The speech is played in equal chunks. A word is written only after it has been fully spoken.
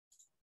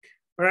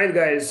All right,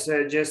 guys,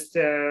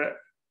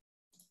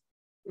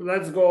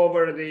 let's go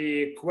over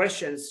the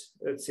questions.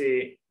 Let's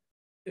see.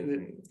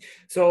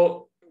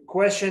 So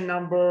question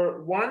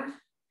number one,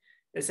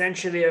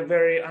 essentially a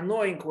very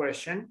annoying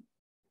question,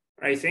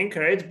 I think,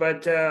 right?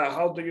 But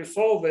how do you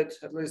solve it?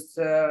 At least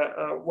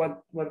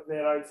what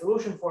the right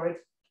solution for it?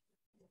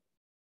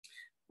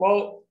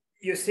 Well,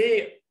 you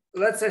see,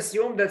 let's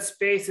assume that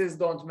spaces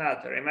don't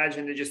matter.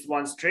 Imagine they're just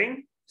one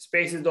string.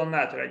 Spaces don't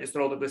matter. I just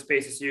rolled up the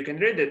spaces so you can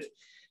read it.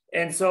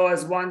 And so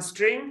as one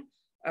string,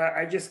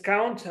 I just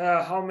count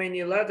how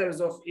many letters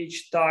of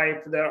each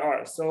type there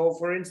are. So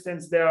for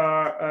instance, there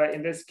are,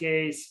 in this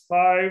case,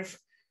 5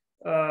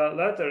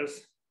 letters.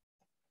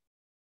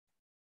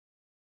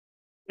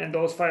 And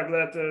those 5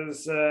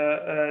 letters,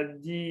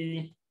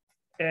 D,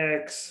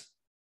 X,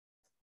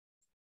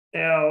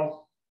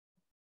 L,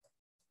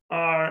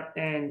 R,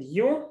 and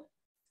U,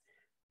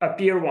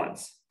 appear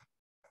once.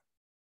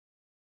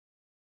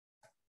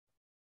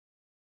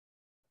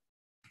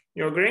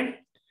 You agree?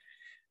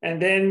 And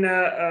then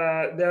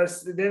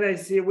then I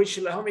see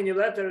how many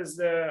letters,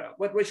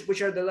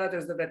 which are the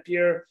letters that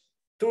appear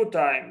 2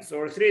 times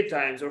or 3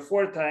 times or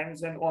 4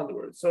 times and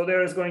onwards. So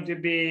there is going to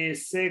be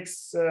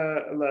 6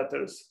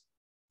 letters.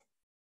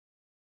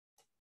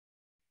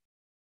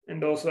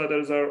 And those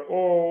letters are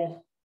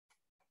O,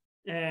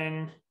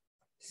 N,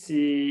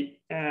 C,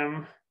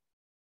 M,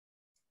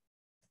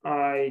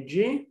 I,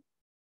 G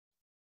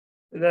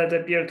that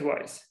appear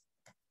twice.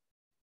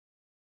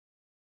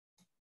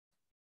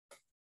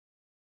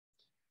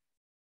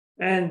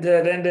 And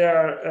then there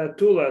are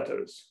 2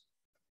 letters.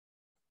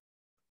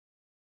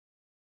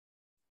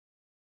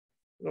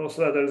 Those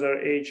letters are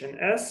H and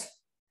S.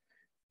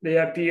 They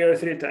appear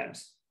 3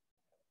 times.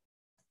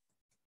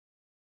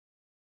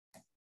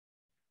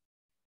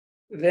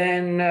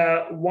 Then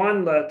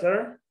 1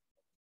 letter,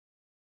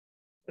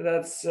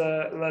 that's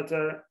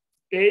letter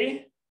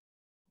A.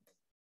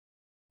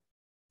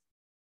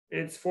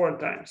 It's 4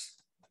 times.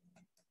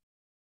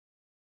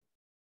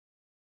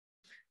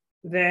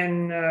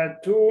 Then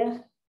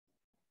 2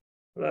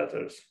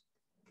 letters.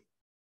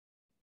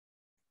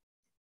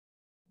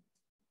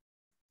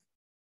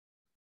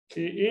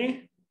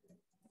 TE,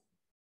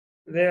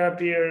 they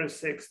appear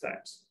 6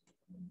 times.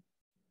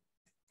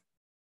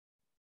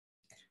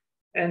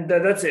 And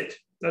that's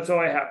it. That's all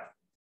I have.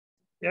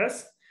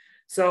 Yes?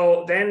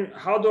 So then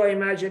how do I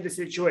imagine the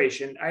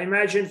situation? I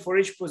imagine for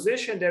each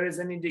position, there is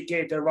an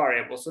indicator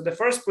variable. So the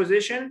first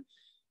position,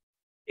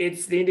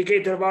 it's the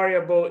indicator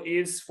variable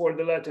is for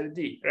the letter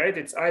D, right?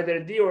 It's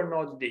either D or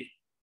not D.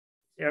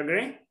 You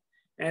agree?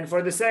 And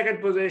for the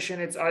second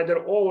position, it's either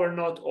O or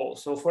not O.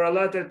 So for a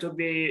letter to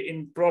be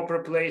in proper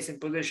place in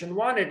position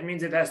 1, it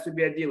means it has to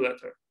be a D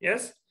letter.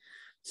 Yes?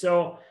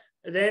 So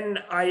then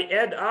I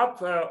add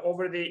up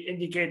over the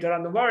indicator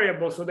on the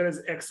variable. So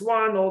there's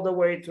X1 all the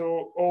way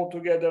to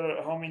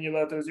altogether how many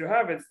letters you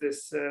have. It's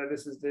this.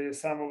 This is the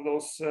sum of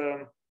those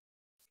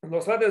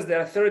letters.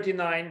 There are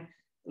 39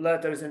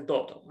 letters in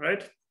total,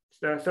 right? So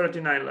there are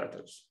 39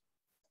 letters.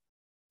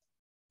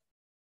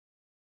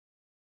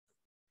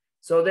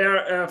 So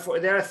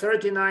there are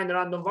 39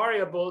 random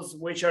variables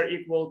which are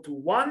equal to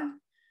 1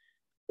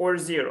 or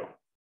 0.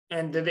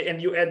 And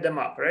you add them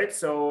up, right?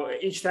 So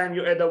each time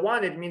you add a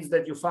 1, it means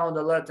that you found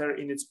a letter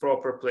in its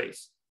proper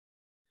place.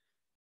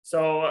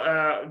 So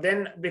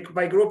then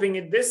by grouping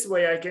it this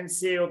way, I can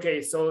see,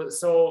 okay,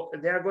 so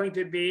there are going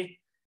to be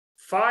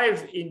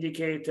 5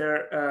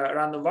 indicator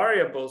random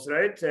variables,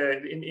 right?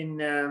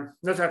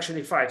 Not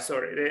actually 5,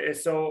 sorry.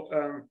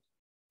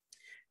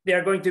 They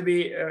are going to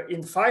be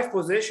in 5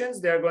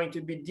 positions. They are going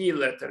to be D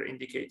letter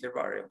indicator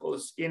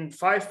variables. In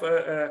 1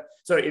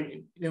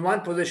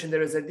 position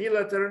there is a D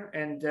letter,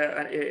 and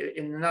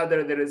in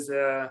another there is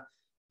the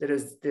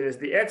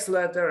X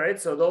letter,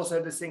 right? So those are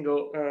the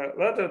single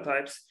letter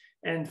types,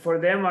 and for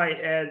them I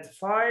add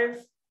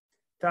 5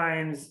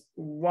 times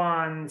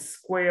 1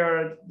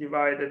 squared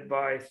divided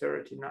by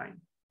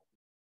 39.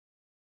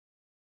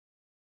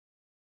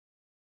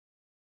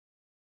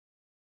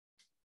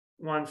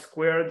 One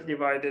squared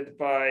divided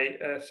by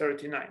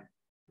 39.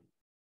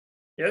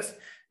 Yes,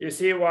 you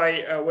see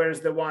why? Where's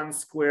the 1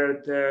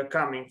 squared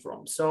coming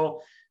from?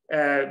 So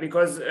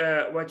because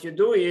what you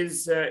do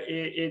is so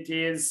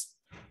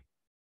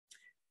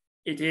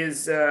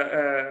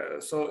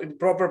in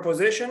proper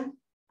position,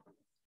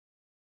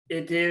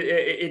 it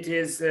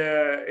is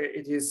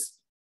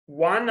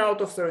 1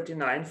 out of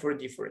 39 for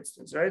D, for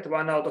instance, right?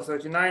 1 out of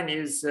 39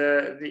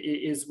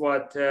 is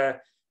what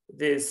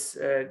this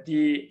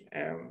D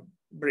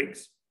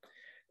brings.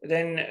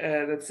 Then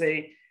let's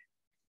say,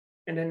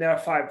 and then there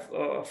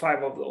are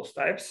 5 of those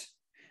types.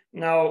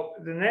 Now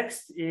the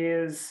next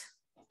is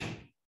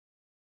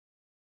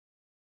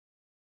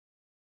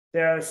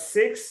there are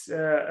 6.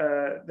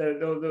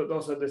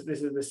 Those are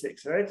this is the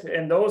 6, right?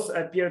 And those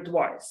appear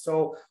twice.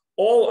 So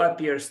O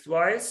appears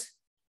twice,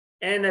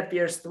 N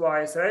appears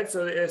twice, right?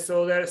 So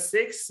there are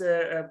 6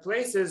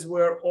 places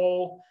where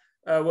O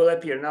will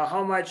appear. Now,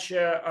 how much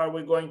are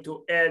we going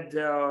to add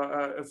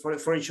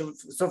for each of?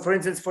 So, for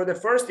instance, for the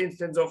first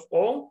instance of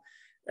O,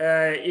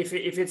 if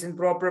it's in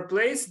proper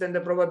place, then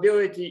the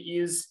probability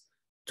is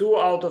 2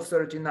 out of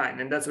 39,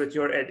 and that's what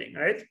you're adding,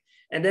 right?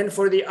 And then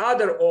for the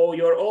other O,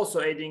 you're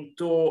also adding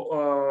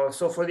 2.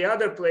 So for the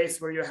other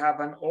place where you have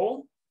an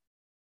O,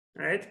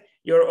 right,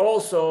 you're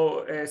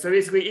also, so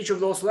basically each of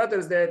those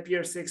letters, they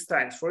appear 6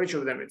 times. For each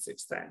of them, it's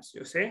 6 times.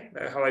 You see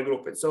how I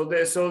group it? So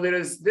there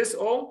is this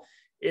O,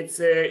 its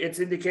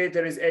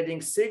indicator is adding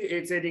 6,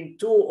 it's adding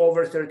 2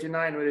 over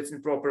 39 when it's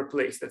in proper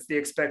place. That's the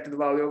expected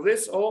value of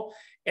this O.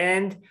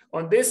 And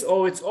on this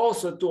O, it's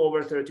also 2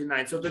 over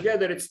 39. So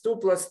together it's 2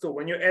 plus 2.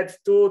 When you add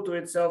 2 to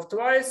itself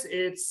twice,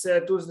 it's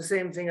 2 is the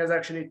same thing as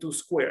actually 2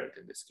 squared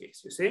in this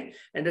case, you see?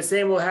 And the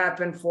same will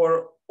happen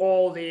for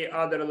all the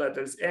other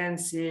letters, N,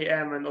 C,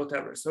 M, and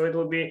whatever. So it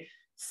will be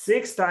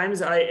 6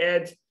 times I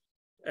add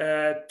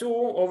 2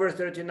 over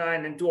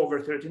 39 and 2 over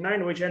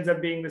 39, which ends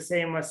up being the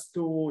same as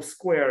 2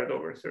 squared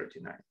over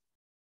 39.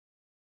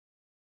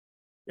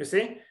 You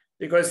see?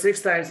 Because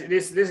 6 times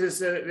this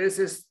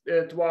is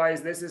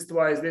twice, this is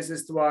twice, this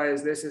is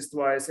twice, this is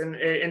twice,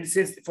 and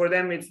since for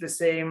them it's the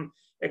same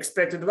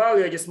expected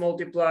value, I just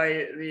multiply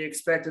the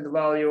expected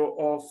value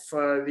of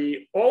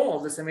the O,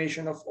 of the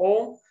summation of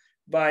O,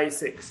 by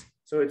 6.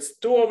 So it's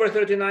 2 over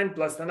 39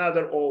 plus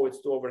another O,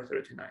 it's 2 over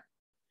 39.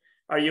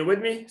 Are you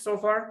with me so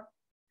far?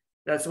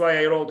 That's why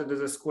I wrote it as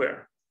a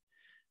square.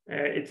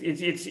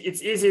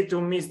 It's easy to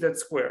miss that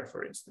square,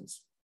 for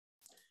instance.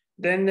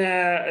 Then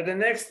the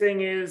next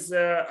thing is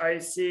I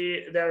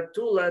see there are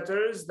 2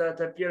 letters that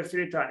appear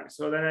 3 times.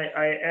 So then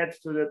I add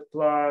to that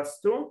plus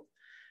 2.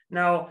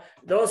 Now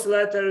those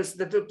letters,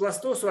 the 2 plus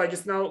 2, so I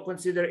just now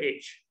consider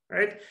H,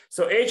 right?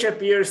 So H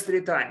appears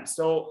 3 times.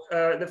 So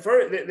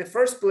the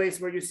first place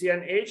where you see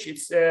an H,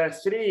 it's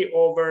 3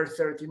 over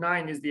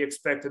 39 is the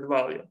expected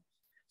value.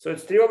 So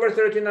it's 3 over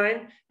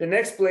 39. The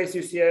next place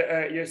you see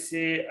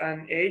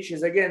an H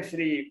is again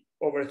 3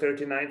 over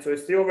 39. So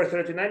it's 3 over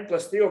 39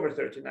 plus 3 over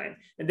 39.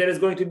 And there is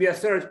going to be a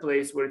third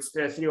place where it's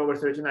 3 over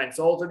 39.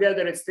 So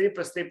altogether it's 3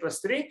 plus 3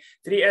 plus 3.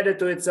 3 added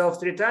to itself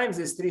 3 times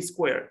is 3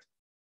 squared.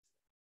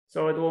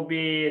 So it will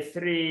be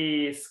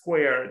 3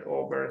 squared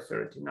over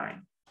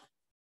 39.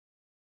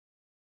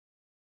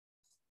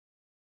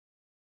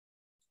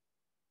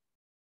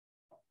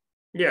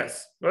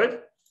 Yes,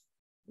 good.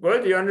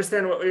 Good, you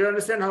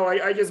understand how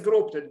I just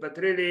grouped it, but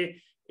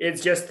really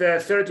it's just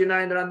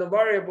 39 random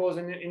variables,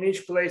 and in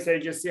each place I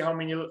just see how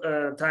many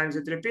times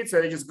it repeats.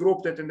 I just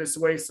grouped it in this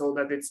way so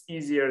that it's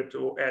easier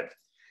to add.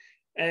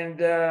 And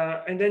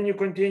then you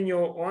continue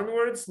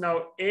onwards.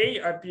 Now A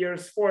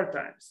appears 4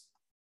 times.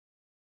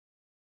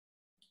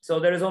 So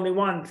there is only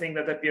one thing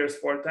that appears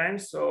 4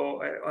 times.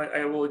 So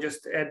I will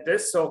just add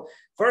this. So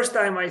first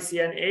time I see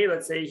an A,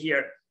 let's say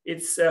here,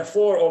 it's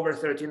 4 over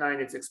 39,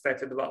 its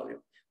expected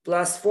value.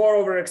 Plus 4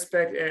 over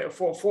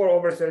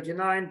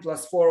 39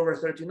 plus 4 over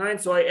 39.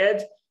 So I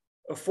add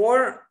a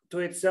 4 to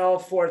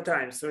itself 4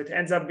 times. So it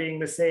ends up being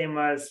the same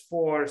as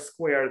 4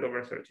 squared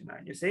over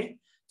 39, you see?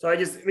 So I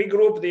just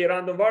regroup the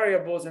random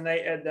variables and I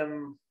add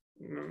them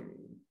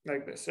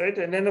like this, right?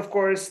 And then of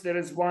course, there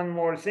is one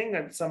more thing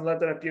that some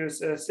letter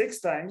appears 6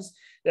 times.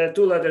 There are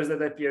 2 letters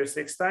that appear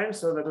 6 times.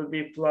 So that would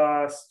be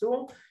plus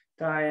 2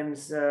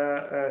 times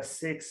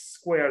 6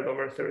 squared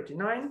over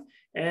 39.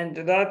 And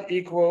that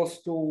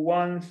equals to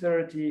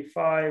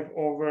 135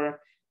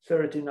 over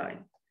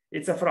 39.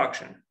 It's a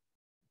fraction.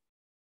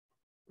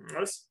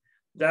 Yes,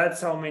 that's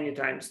how many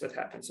times that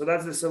happens. So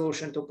that's the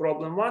solution to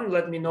problem 1.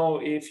 Let me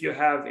know if you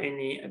have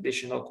any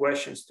additional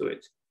questions to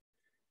it.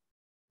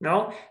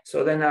 No?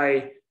 So then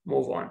I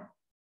move on.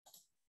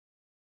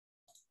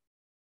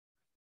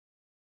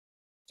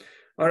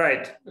 All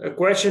right,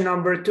 question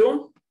number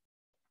 2.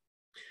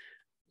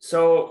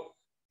 So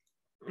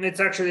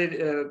it's actually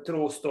a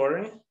true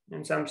story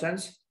in some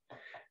sense.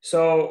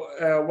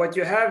 So what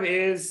you have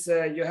is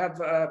you have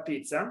a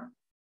pizza,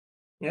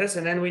 yes,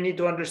 and then we need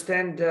to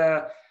understand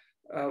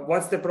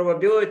what's the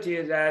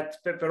probability that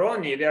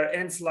pepperoni, there are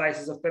n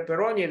slices of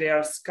pepperoni, they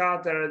are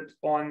scattered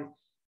on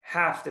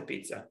half the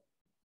pizza.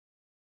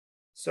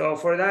 So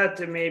for that,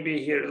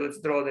 maybe here, let's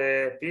draw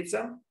the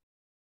pizza.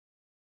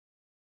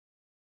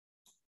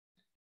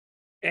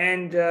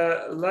 And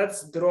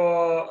let's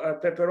draw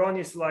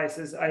pepperoni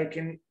slices. I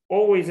can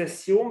always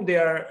assume they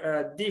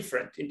are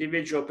different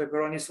individual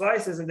pepperoni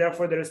slices, and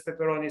therefore there is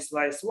pepperoni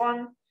slice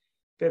 1,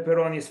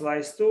 pepperoni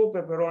slice 2,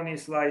 pepperoni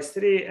slice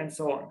 3, and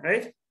so on,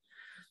 right?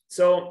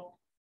 So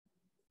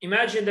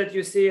imagine that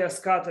you see a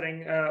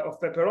scattering of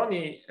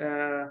pepperoni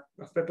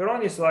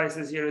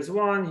slices. Here is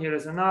one, here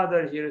is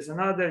another, here is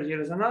another,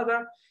 here is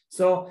another.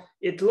 So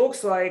it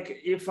looks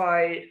like if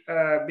I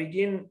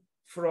begin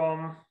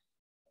from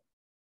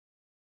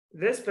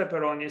this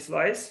pepperoni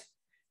slice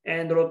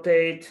and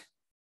rotate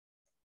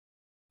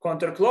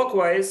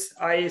counterclockwise,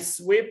 I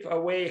sweep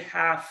away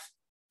half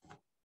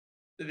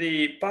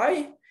the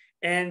pie,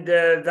 and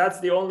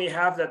that's the only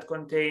half that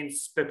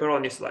contains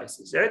pepperoni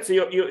slices, right?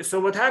 So so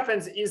what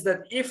happens is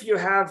that if you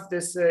have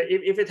this,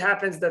 if it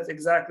happens that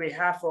exactly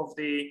half of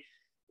the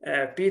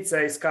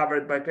pizza is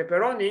covered by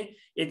pepperoni,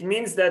 it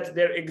means that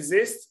there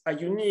exists a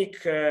unique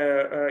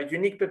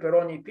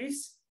pepperoni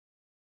piece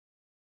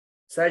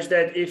such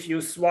that if you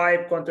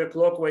swipe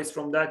counterclockwise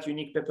from that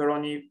unique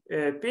pepperoni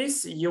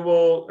piece, you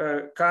will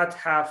cut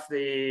half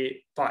the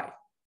pie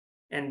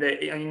and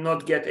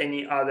not get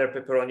any other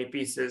pepperoni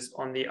pieces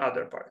on the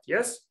other part,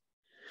 yes?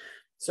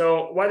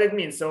 So what it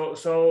means,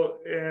 so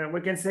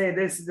we can say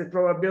this is the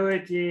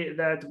probability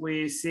that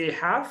we see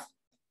half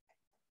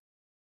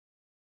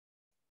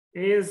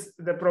is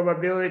the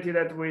probability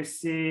that we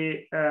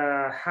see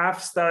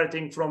half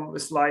starting from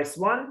slice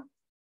 1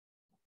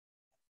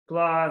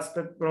 plus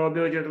the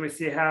probability that we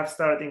see half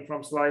starting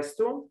from slice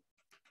 2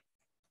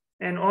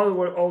 and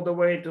all the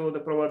way to the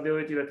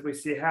probability that we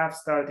see half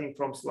starting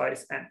from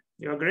slice n.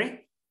 You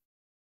agree?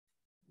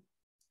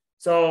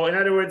 So in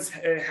other words,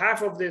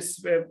 half of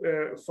this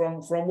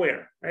from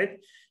where, right?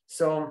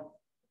 So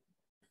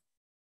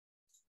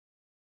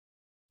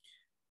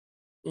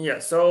yeah,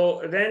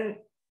 so then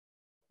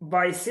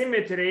by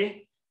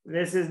symmetry,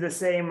 this is the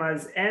same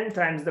as n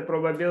times the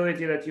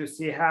probability that you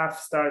see half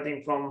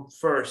starting from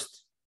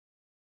first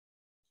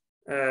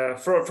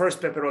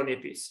pepperoni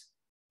piece.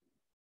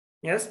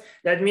 Yes,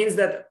 that means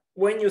that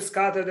when you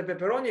scatter the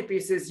pepperoni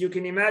pieces, you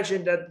can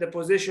imagine that the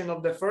position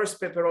of the first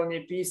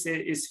pepperoni piece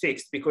is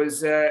fixed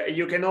because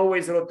you can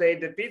always rotate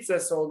the pizza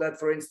so that,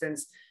 for instance,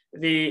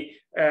 the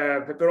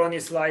pepperoni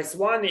slice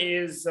 1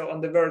 is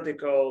on the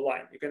vertical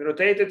line. You can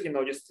rotate it,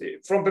 just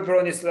from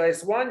pepperoni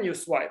slice 1, you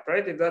swipe,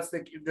 right? If that's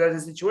the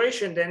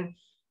situation, then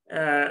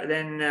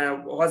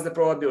what's the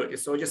probability?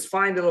 So just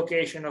find the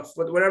location of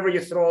wherever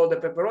you throw the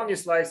pepperoni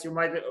slice, you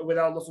might,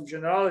 without loss of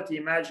generality,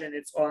 imagine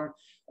it's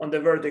on the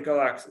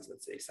vertical axis,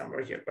 let's say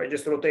somewhere here, by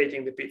just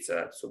rotating the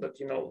pizza so that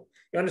you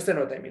understand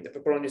what I mean. The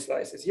pepperoni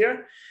slice is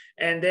here.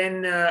 And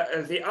then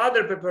the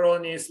other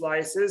pepperoni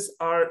slices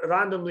are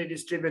randomly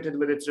distributed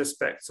with its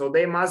respect. So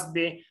they must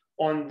be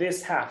on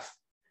this half.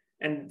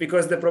 And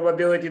because the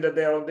probability that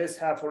they're on this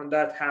half or on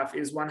that half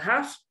is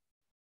 1/2,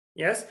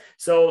 yes?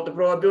 So the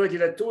probability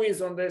that 2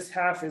 is on this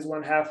half is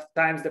 1/2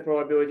 times the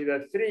probability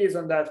that 3 is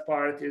on that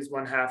part is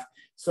 1/2.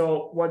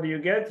 So what do you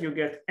get? You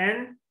get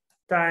n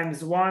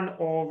times 1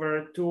 over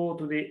 2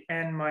 to the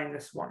n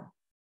minus 1.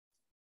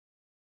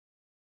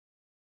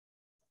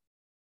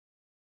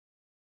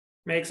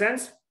 Make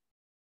sense?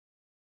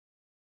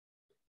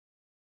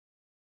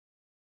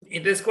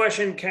 This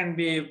question can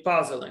be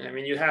puzzling. I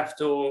mean, you have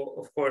to,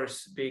 of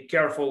course, be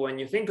careful when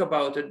you think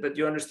about it, but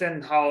you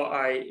understand how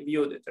I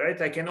viewed it,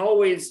 right? I can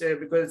always,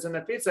 because it's on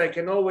a pizza, I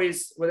can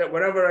always,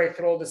 wherever I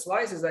throw the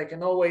slices, I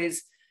can always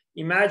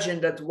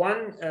imagine that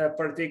one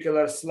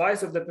particular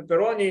slice of the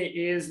pepperoni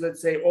is,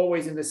 let's say,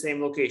 always in the same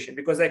location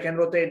because I can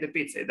rotate the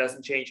pizza. It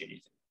doesn't change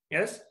anything,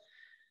 yes?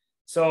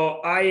 So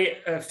I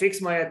fix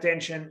my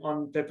attention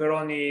on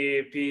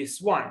pepperoni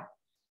piece 1.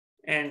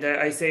 And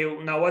I say,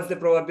 now what's the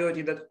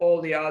probability that all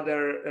the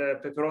other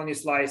pepperoni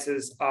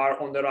slices are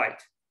on the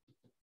right?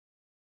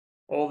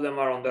 All of them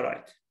are on the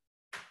right.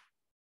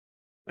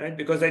 Right?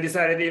 Because I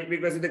decided,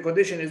 because the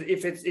condition is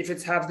if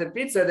it's half the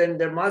pizza, then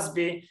there must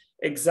be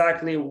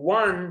exactly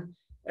one,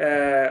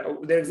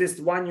 there exists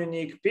one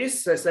unique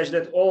piece such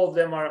that all of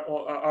them are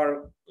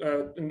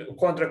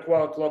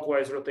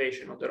counterclockwise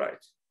rotation on the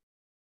right.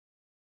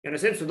 You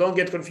understand? So don't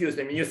get confused.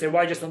 I mean, you say,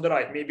 why just on the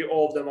right? Maybe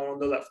all of them are on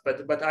the left.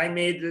 But I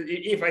made,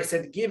 if I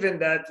said, given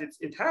that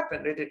it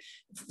happened,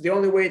 the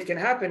only way it can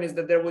happen is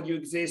that there would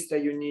exist a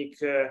unique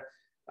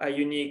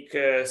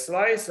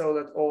slice so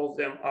that all of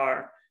them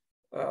are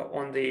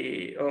on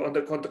the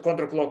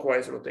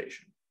counterclockwise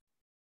rotation.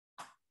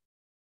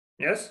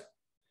 Yes?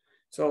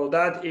 So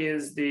that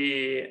is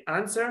the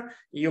answer.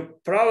 You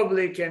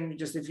probably can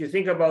just, if you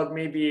think about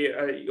maybe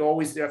you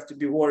always have to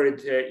be worried,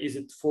 is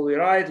it fully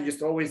right? You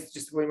just always,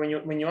 just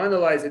when you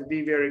analyze it,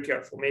 be very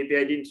careful. Maybe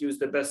I didn't use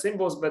the best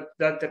symbols, but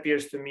that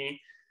appears to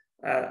me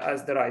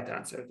as the right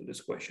answer to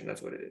this question.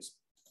 That's what it is.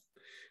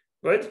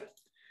 Good.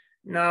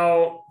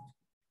 Now,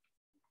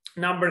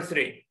 number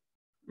 3.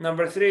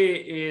 Number 3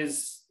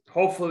 is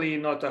hopefully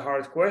not a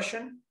hard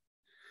question.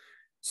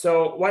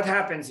 So what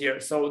happens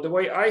here? So the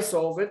way I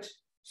solve it,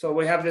 so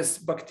we have this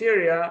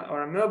bacteria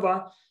or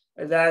amoeba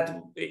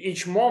that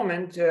each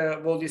moment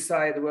will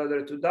decide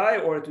whether to die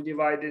or to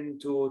divide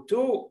into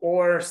 2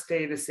 or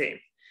stay the same.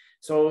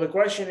 So the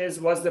question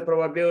is, what's the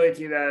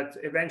probability that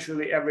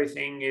eventually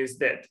everything is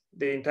dead?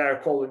 The entire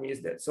colony is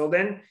dead. So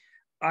then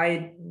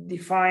I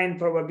define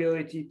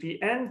probability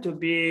Pn to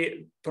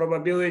be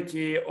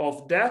probability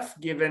of death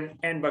given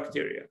n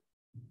bacteria.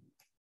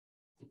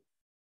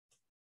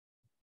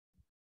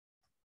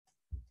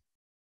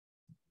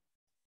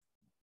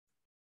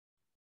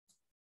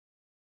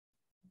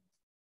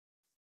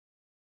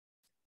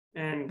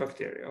 And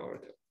bacteria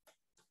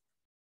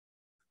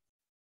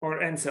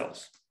or n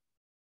cells.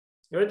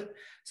 Good.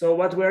 So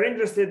what we're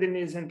interested in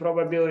is in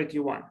probability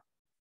 1.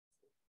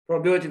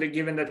 Probability that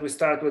given that we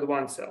start with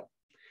 1 cell.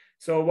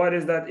 So what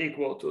is that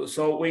equal to?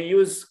 So we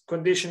use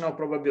conditional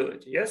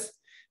probability, yes?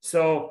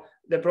 So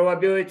the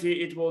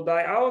probability it will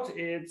die out,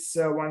 it's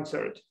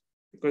 1/3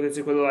 because it's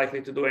equally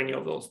likely to do any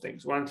of those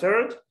things.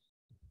 1/3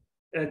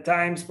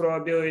 times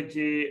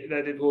probability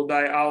that it will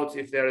die out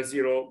if there are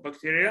 0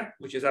 bacteria,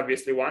 which is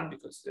obviously 1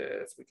 because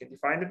we can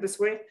define it this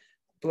way,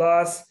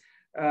 plus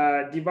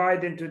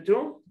divide into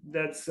 2,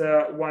 that's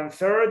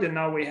 1/3, and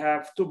now we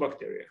have 2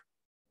 bacteria.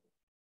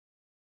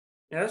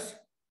 Yes,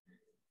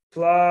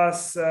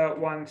 plus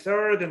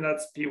 1/3, and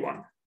that's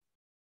P1.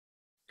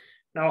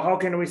 Now, how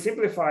can we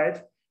simplify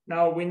it?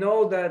 Now we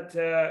know that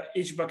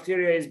each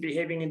bacteria is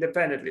behaving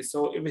independently.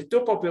 So with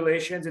 2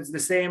 populations, it's the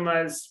same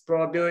as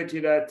probability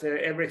that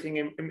everything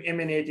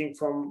emanating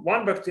from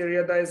one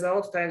bacteria dies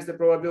out times the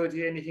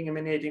probability anything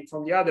emanating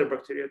from the other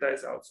bacteria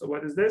dies out. So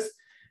what is this?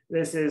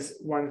 This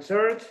is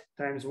 1/3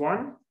 times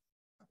 1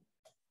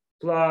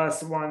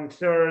 plus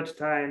 1/3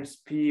 times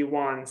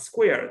P1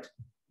 squared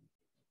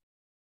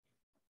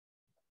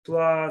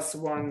plus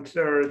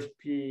 1/3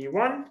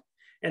 P1.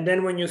 And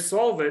then when you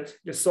solve it,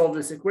 you solve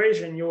this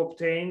equation, you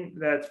obtain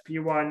that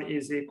P1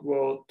 is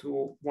equal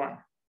to 1,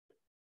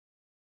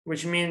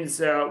 which means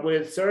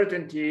with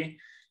certainty,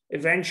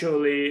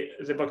 eventually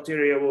the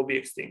bacteria will be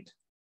extinct.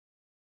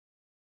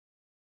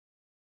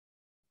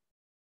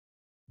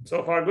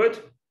 So far, good?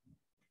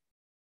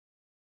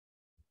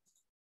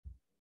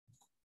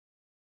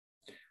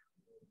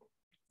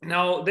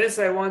 Now, this,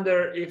 I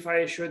wonder if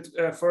I should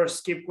first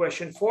skip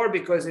question 4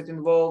 because it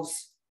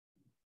involves.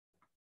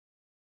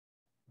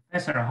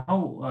 Professor,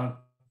 how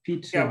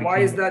P2? Yeah, why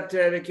is that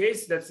the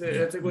case? That's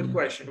a good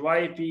question.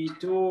 Why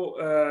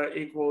P2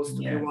 equals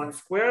to P1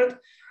 squared?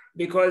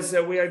 Because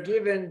we are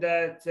given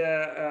that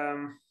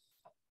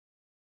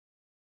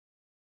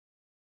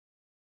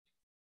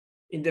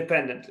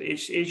independently.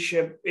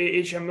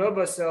 Each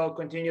amoeba cell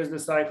continues the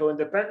cycle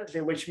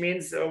independently, which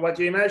means what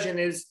you imagine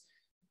is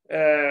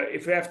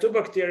if we have 2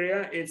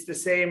 bacteria, it's the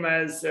same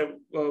as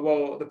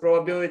well, the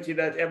probability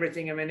that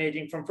everything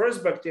emanating from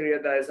first bacteria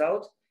dies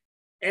out,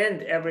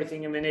 and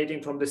everything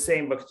emanating from the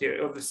same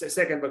bacteria, or the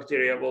second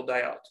bacteria, will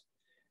die out.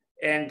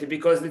 And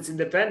because it's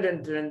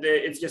independent, and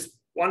it's just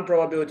one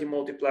probability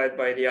multiplied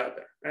by the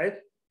other, right?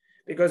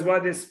 Because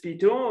what is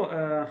P2?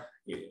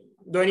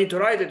 Do I need to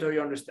write it, or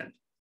you understand?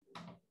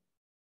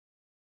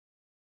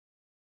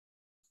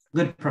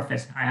 Good,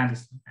 Professor, I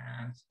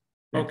understand.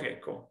 Okay,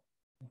 cool.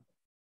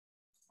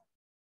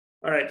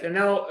 All right, and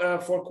now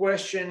for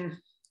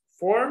question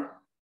 4.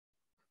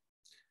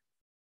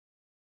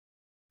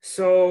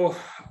 So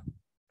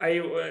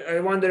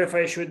I wonder if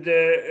I should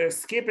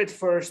skip it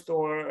first,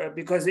 or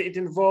because it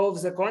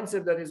involves a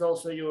concept that is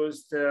also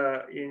used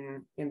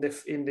in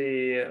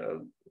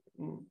the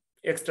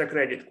extra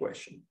credit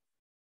question.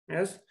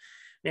 Yes,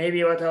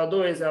 maybe what I'll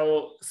do is I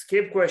will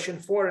skip question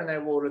 4 and I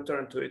will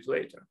return to it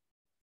later.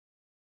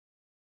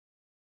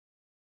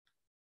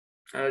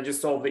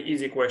 Just solve the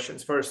easy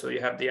questions first, so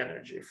you have the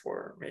energy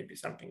for maybe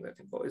something that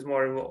is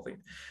more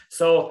involving.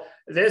 So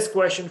this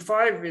question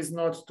 5 is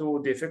not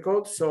too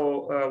difficult.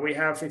 So we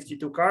have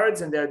 52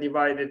 cards and they're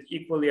divided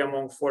equally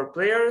among 4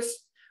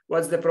 players.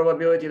 What's the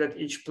probability that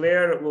each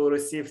player will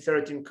receive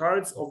 13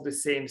 cards of the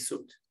same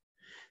suit?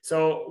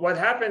 So what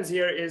happens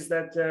here is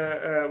that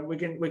we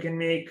can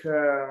make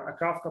a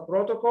Kafka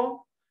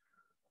protocol,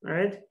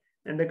 right?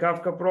 And the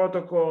Kafka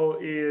protocol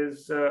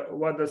is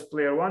what does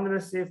player 1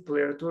 receive,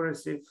 player 2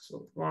 receive,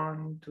 so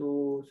 1,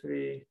 2,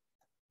 3,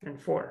 and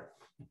 4.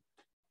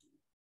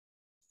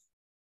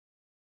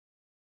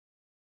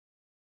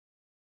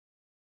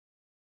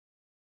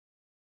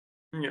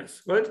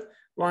 Yes, good.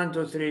 1,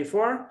 2, 3,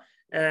 4.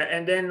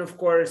 And then, of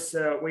course,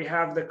 we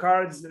have the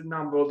cards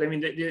numbered. I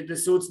mean, the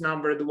suits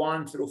numbered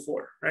 1 through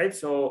 4, right?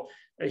 So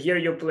here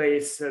you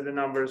place the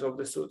numbers of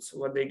the suits,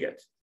 what they get,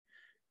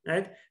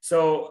 right?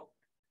 So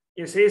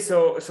you see,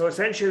 so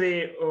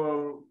essentially,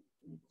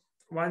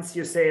 once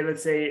you say,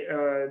 let's say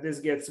this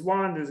gets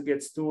 1, this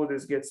gets 2,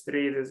 this gets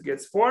 3, this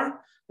gets 4,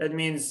 that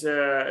means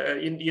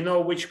you know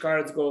which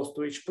cards goes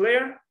to each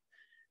player.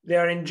 There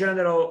are in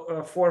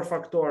general 4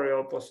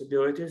 factorial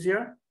possibilities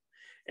here.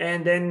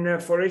 And then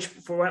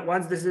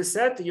once this is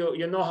set,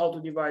 you know how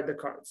to divide the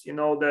cards. You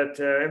know that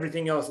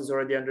everything else is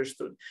already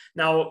understood.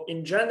 Now,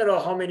 in general,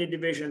 how many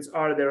divisions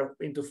are there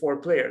into 4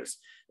 players?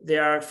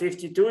 There are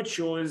 52,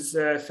 choose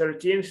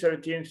 13,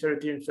 13,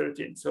 13,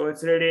 13. So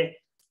it's really,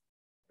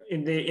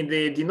 in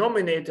the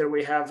denominator,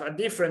 we have a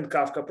different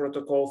Kafka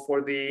protocol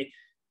for the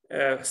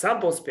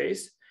sample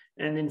space.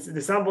 And in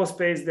the sample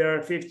space, there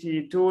are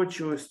 52,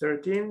 choose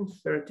 13,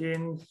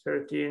 13,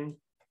 13,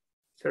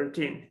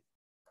 13.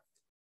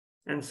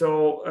 And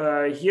so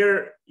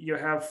here you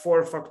have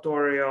 4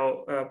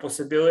 factorial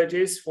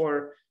possibilities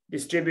for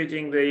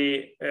distributing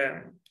the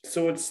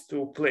suits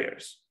to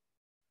players,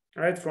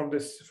 right? From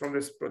this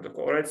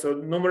protocol, right? So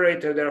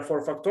numerator, there are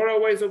 4 factorial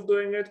ways of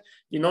doing it.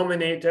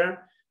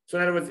 Denominator, so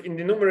in other words, in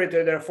the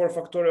numerator, there are 4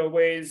 factorial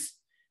ways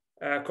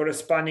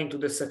corresponding to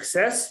the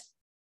successful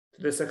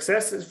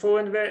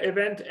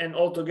event, and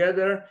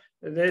altogether,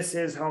 this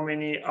is how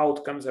many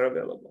outcomes are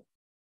available.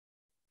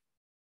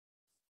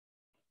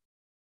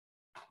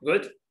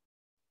 Good.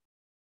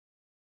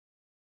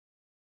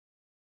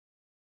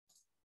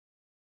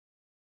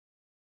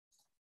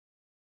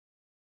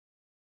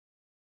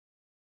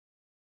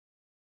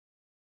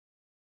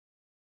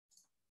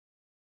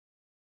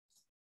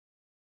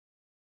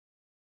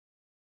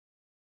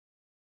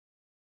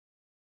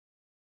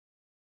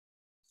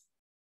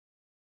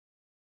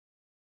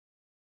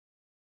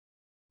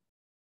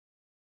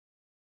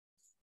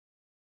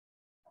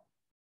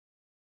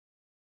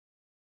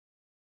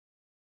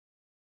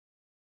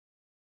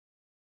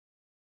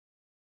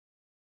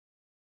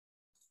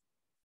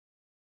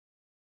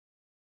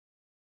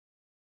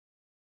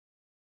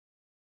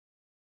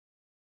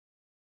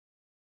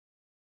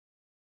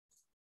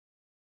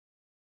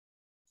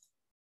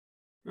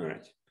 All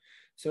right.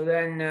 So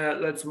then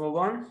let's move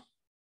on.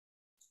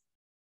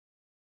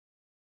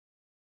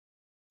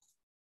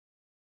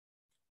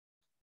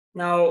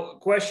 Now,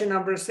 question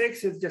number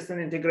 6 is just an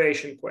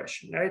integration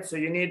question, right? So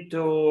you need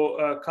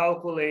to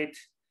calculate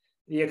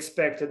the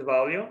expected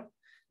value.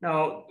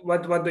 Now,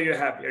 what do you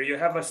have here? You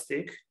have a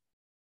stick.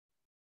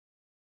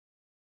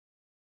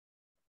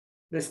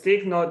 The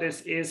stick,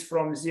 notice, is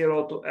from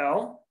 0 to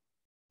L.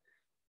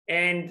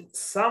 And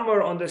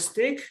somewhere on the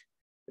stick,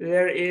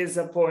 there is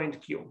a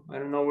point Q. I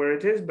don't know where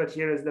it is, but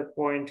here is the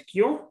point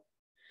Q.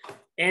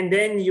 And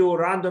then you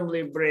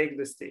randomly break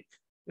the stick.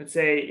 Let's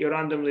say you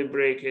randomly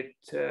break it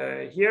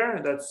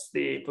here. That's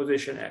the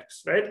position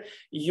X, right?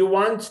 You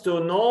want to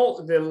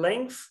know the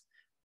length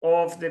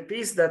of the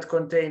piece that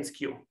contains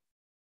Q.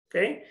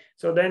 Okay,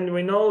 so then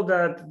we know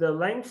that the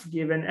length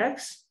given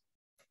X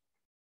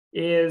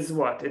is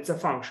what? It's a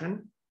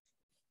function.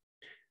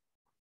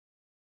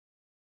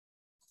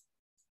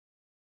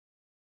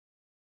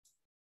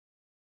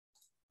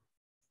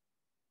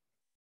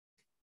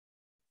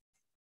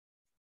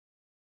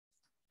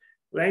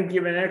 Length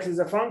given X is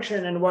a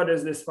function, and what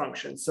is this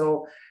function?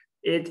 So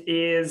it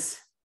is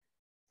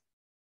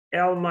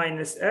L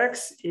minus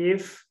X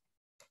if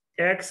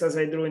X, as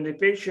I drew in the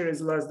picture,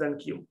 is less than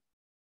Q.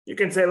 You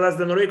can say less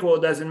than or equal,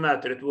 it doesn't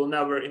matter. It will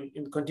never,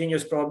 in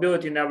continuous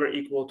probability, never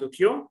equal to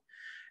Q.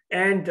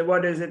 And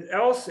what is it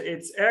else?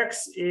 It's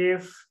X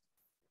if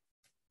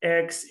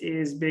X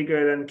is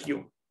bigger than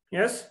Q,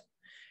 yes?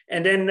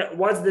 And then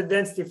what's the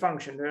density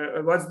function?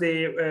 What's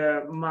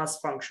the mass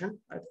function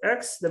at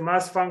X? The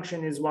mass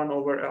function is 1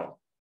 over L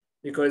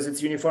because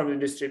it's uniformly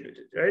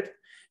distributed, right?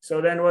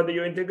 So then what do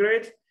you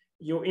integrate?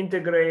 You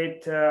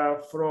integrate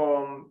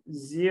from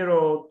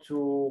 0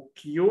 to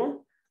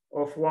Q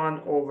of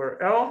 1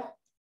 over L,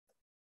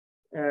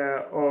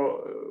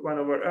 or 1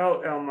 over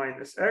L, L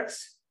minus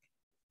X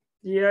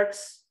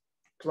dx,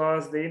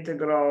 plus the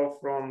integral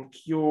from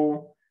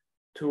Q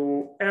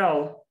to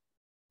L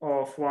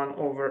of 1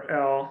 over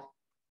L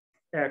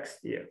X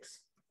dx.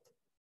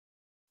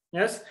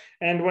 Yes,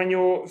 and when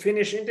you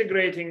finish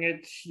integrating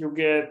it, you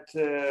get,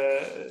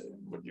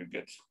 what do you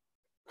get?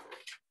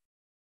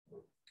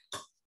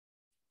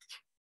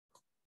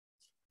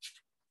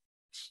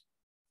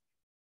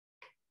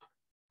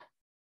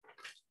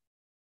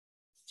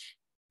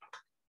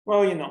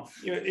 Well, you know,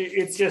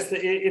 it's just,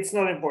 it's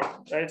not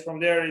important, right? From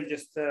there, it's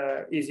just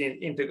easy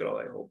integral,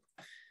 I hope.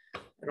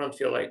 I don't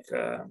feel like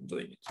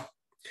doing it.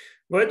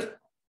 But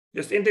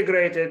just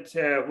integrate it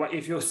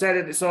if you set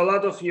it. So a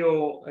lot of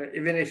you,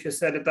 even if you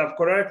set it up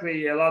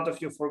correctly, a lot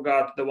of you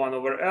forgot the 1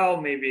 over L,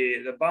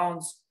 maybe the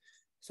bounds,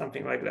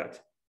 something like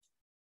that.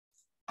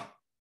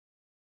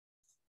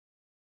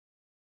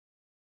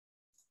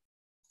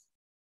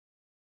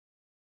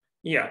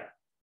 Yeah,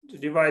 to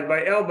divide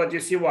by L, but you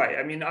see why.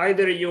 I mean,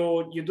 either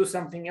you do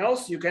something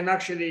else, you can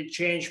actually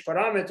change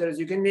parameters.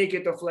 You can make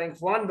it of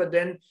length 1, but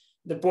then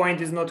the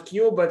point is not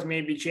Q, but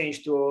maybe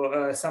change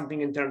to something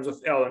in terms of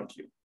L and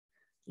Q.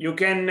 You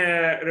can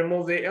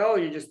remove the L,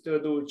 you just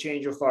do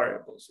change of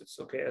variables. It's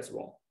okay as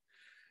well.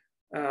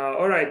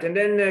 All right, and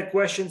then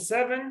question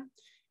 7.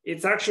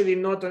 It's actually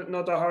not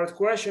a hard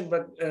question,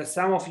 but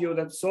some of you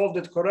that solved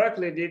it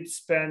correctly did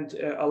spend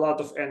a lot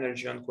of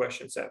energy on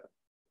question 7.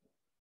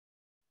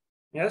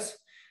 Yes?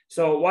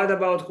 So what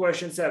about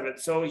question 7?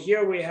 So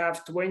here we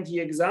have 20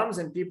 exams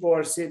and people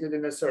are seated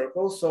in a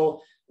circle.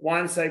 So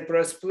once I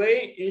press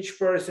play, each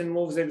person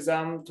moves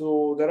exam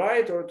to the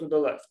right or to the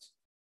left,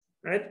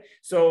 right?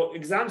 So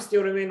exams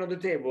still remain on the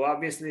table.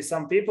 Obviously,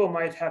 some people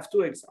might have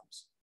 2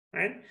 exams,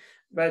 right?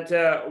 But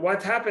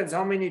what happens,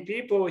 how many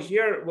people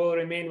here will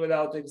remain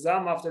without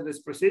exam after this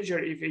procedure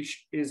if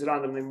each is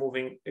randomly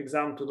moving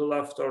exam to the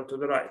left or to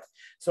the right?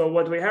 So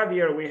what we have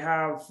here, we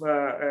have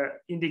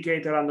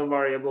indicator random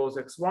variables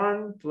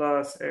x1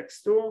 plus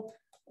x2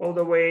 all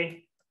the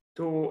way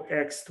to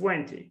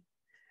x20.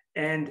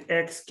 And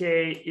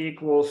xk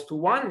equals to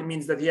 1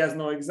 means that he has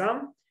no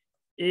exam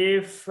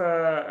if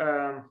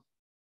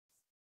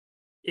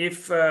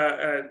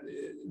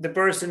the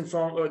person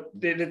from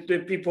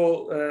the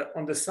people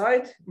on the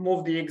side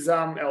move the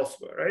exam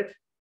elsewhere, right?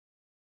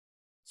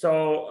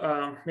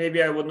 So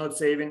maybe I would not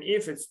say even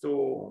if, it's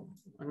too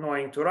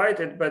annoying to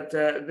write it, but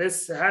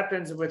this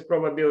happens with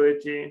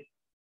probability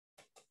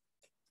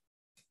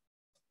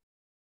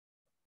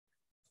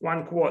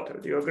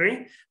 1/4. Do you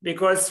agree?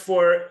 Because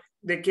for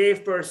the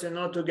cave person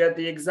not to get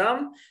the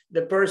exam,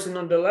 the person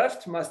on the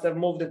left must have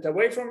moved it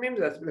away from him.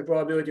 That's the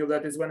probability of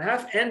that is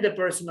 1/2, and the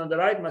person on the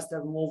right must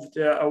have moved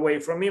away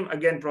from him.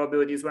 Again,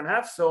 probability is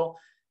 1/2. So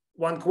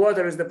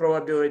 1/4 is the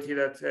probability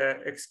that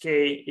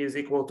xk is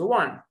equal to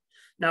 1.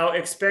 Now,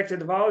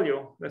 expected value,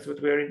 that's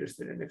what we're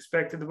interested in.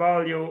 Expected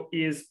value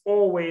is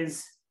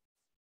always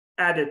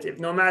additive,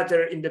 no matter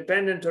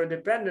independent or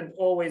dependent,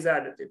 always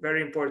additive.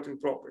 Very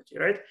important property,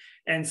 right?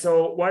 And so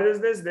what is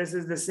this? This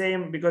is the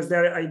same because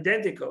they're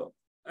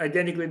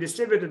identically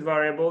distributed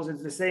variables.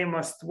 It's the same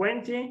as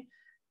 20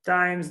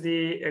 times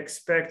the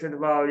expected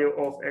value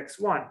of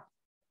x1.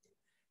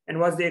 And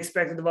what's the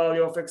expected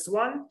value of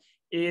x1?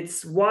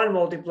 it's 1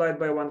 multiplied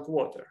by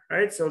 1/4,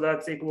 right? So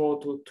that's equal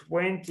to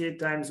 20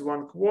 times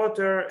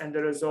 1/4, and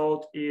the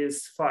result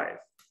is 5.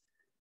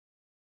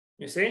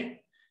 You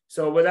see?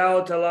 So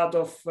without a lot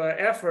of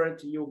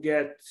effort, you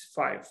get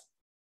 5.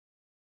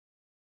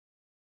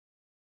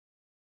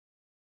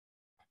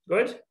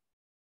 Good?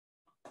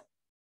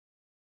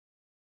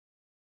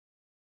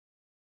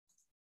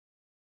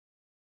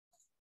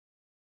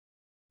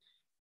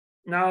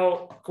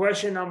 Now,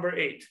 question number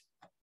 8.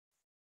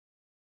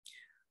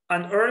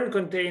 An urn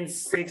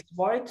contains 6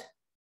 white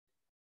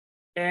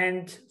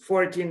and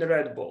 14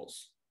 red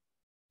balls.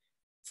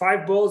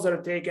 5 balls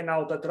are taken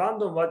out at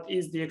random. What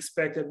is the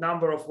expected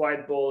number of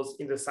white balls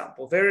in the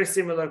sample? Very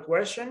similar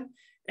question,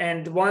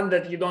 and one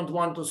that you don't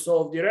want to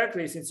solve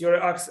directly. Since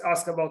you're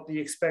asked about the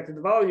expected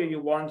value,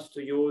 you want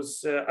to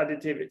use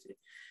additivity.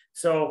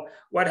 So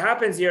what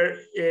happens here,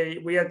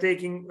 we are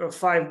taking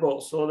 5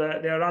 balls. So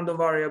they are random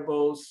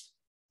variables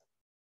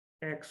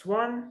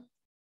x1,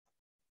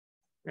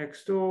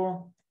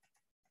 x2,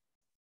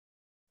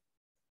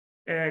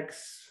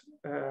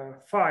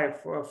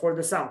 x5 for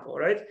the sample,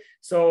 right?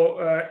 So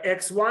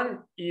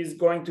x1 is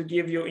going to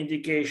give you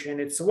indication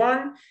it's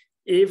 1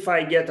 if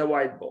I get a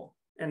white ball,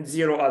 and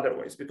 0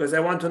 otherwise, because I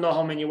want to know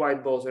how many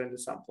white balls are in the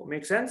sample.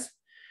 Make sense?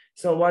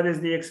 So what is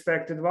the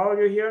expected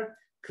value here?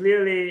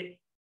 Clearly,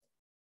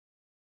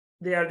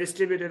 they are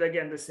distributed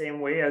again the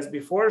same way as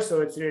before. So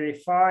it's really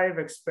 5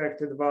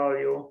 expected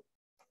value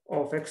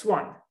of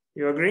x1.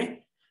 You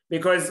agree?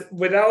 Because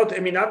without, I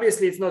mean,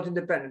 obviously it's not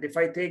independent. If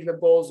I take the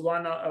balls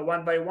one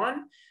by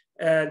one,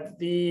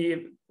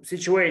 the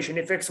situation,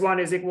 if x1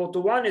 is equal to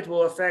 1, it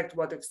will affect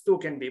what x2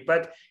 can be.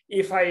 But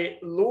if I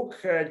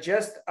look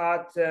just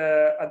at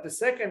the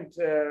second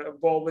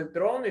ball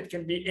withdrawn, it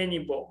can be any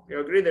ball.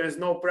 You agree? There is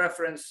no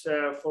preference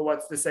for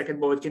what's the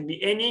second ball. It can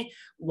be any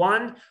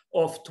one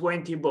of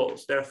 20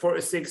 balls. There are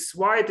 6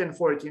 white and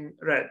 14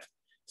 red.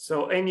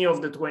 So any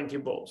of the 20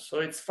 balls. So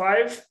it's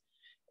 5.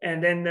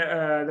 And then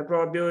the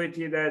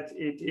probability that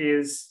it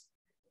is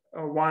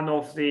one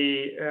of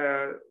the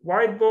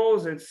white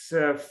balls, it's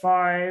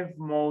 5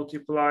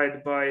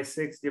 multiplied by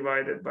 6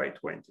 divided by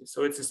 20.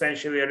 So it's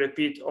essentially a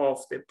repeat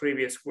of the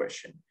previous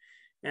question.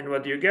 And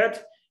what you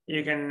get,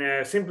 you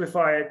can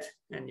simplify it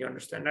and you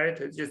understand, right?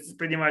 It's just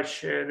pretty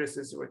much, this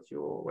is what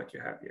you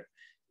have here.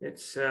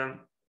 It's,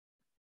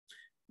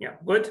 yeah,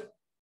 good.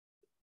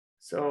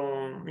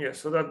 So yeah,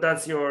 so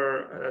that's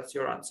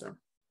your answer.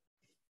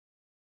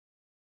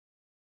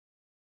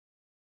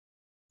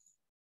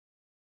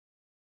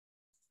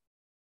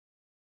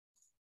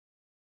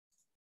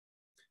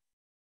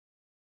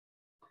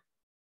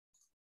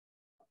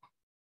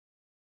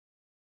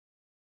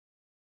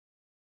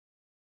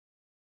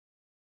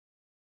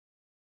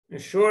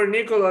 Sure,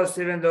 Nicholas,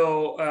 even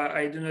though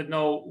I do not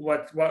know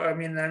what I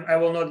mean, I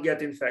will not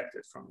get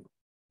infected from you,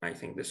 I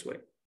think this way.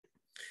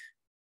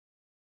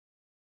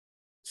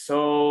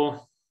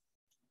 So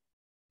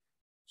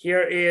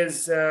here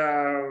is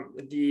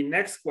the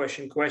next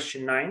question,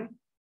 question 9.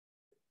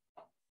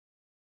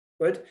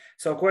 Good.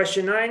 So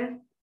question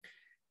 9,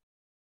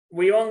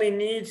 we only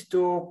need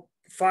to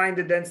find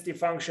the density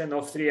function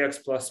of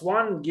 3x plus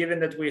 1,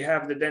 given that we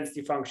have the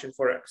density function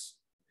for x.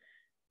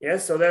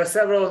 Yes, so there are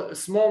several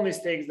small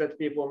mistakes that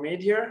people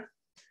made here.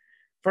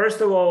 First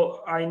of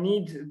all, I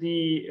need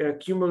the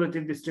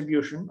cumulative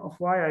distribution of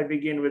y. I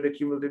begin with the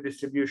cumulative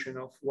distribution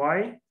of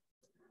y,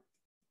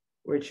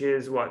 which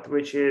is what?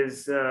 Which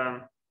is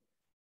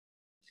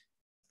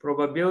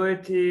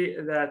probability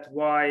that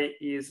y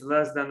is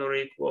less than or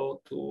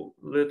equal to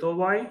little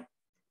y.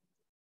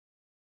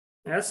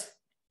 Yes,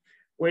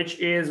 which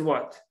is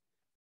what?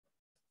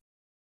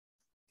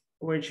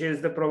 Which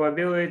is the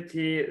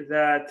probability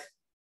that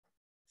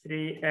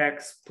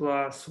 3x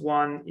plus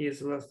 1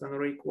 is less than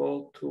or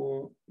equal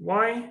to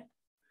y.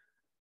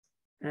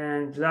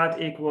 And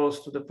that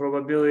equals to the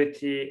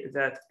probability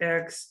that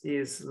x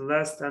is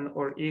less than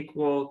or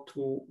equal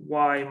to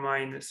y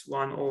minus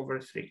 1 over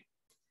 3.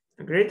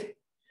 Agreed?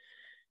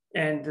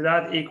 And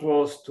that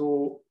equals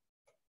to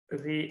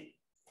the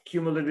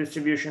cumulative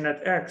distribution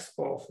at x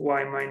of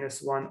y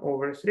minus 1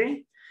 over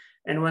 3.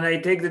 And when I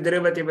take the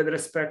derivative with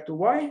respect to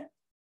y,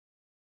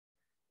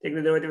 I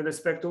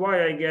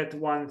get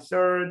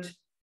 1/3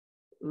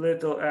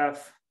 little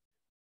f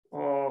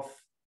of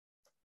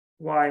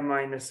y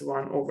minus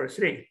 1 over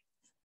 3.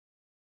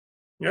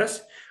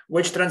 Yes,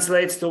 which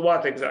translates to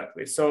what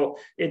exactly? So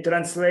it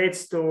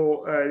translates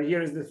to,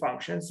 here is the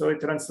function. So it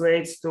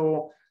translates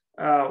to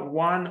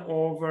 1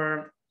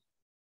 over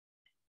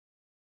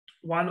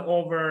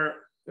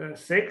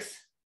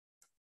 6.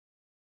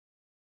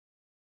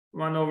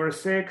 1 over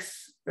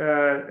 6,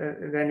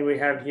 then we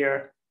have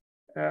here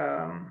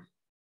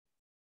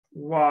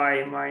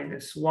y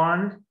minus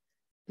 1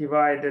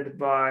 divided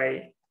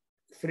by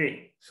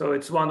 3. So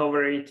it's 1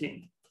 over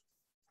 18.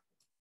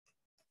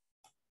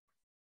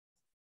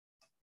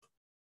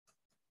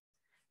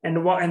 And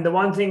the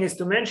one thing is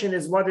to mention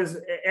is what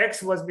is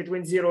x was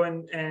between 0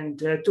 and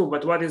 2,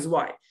 but what is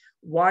y?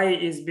 Y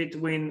is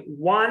between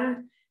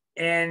 1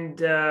 and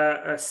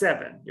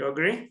 7. You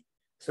agree?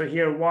 So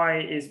here y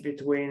is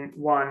between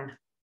 1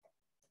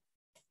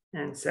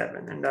 and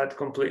 7, and that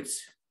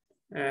completes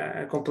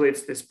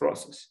this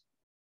process.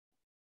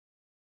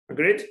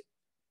 Agreed?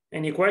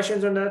 Any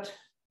questions on that?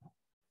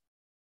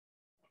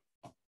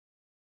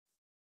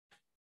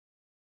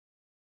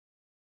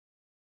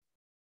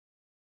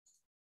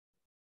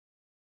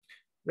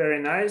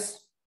 Very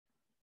nice.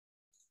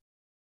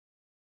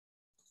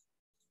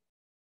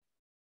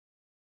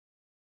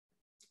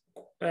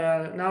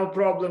 Now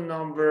problem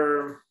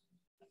number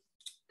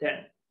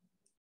 10.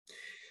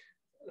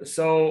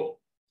 So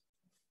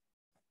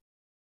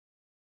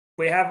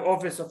we have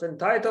Office of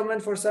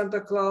Entitlement for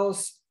Santa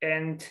Claus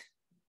and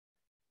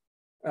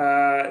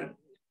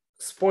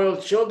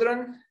spoiled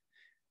children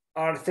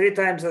are 3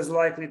 times as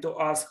likely to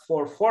ask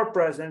for 4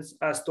 presents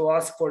as to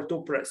ask for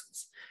 2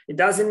 presents. It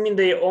doesn't mean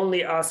they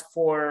only ask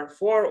for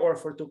 4 or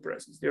for 2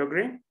 presents. Do you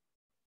agree?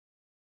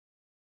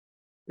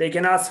 They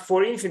can ask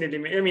for infinity,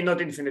 I mean, not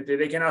infinity,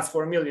 they can ask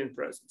for 1,000,000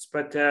 presents.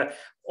 But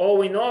all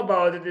we know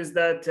about it is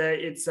that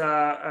it's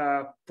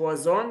a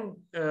Poisson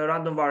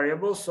random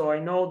variable. So I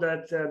know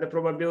that the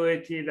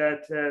probability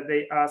that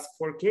they ask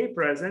for k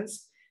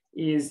presents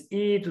is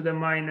e to the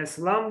minus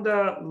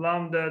lambda,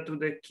 lambda to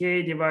the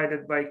k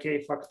divided by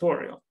k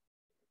factorial,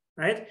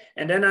 right?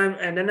 And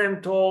then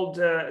I'm told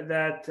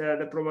that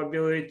the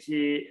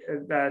probability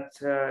that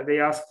they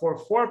ask for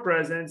 4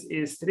 presents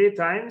is 3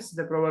 times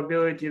the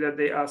probability that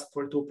they ask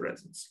for 2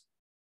 presents.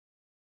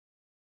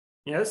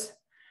 Yes.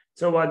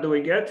 So what do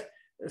we get?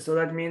 So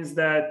that means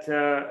that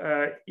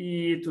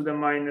e to the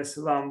minus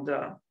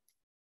lambda,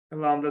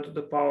 lambda to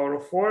the power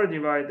of 4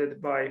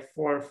 divided by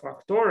 4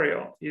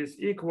 factorial is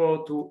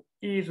equal to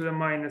e to the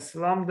minus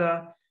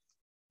lambda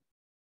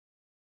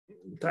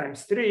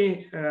times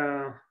 3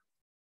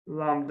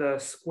 lambda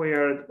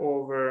squared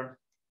over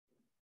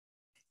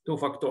 2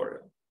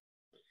 factorial.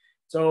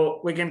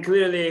 So we can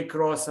clearly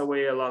cross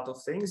away a lot of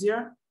things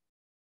here.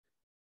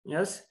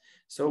 Yes,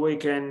 so we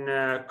can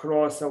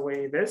cross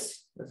away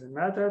this, doesn't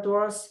matter to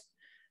us.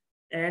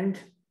 And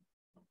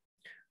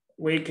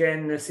we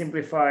can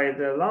simplify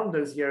the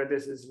lambdas here.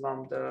 This is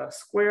lambda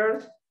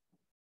squared.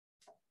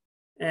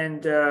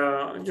 And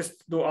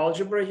just do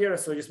algebra here.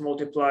 So just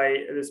multiply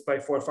this by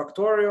 4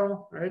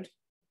 factorial, right?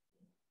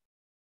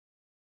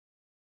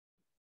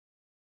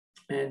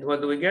 And what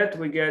do we get?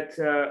 We get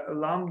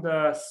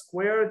lambda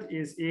squared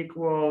is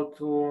equal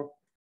to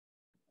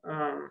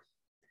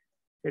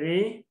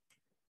 3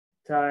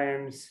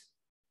 times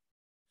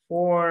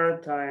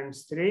 4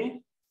 times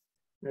 3.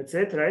 That's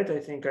it, right? I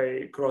think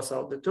I cross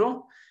out the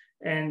 2.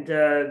 And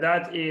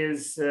that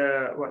is,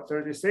 what,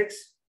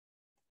 36?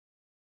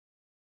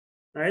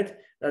 Right?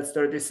 That's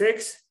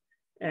 36.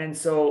 And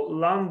so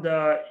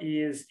lambda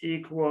is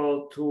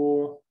equal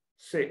to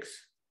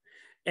 6.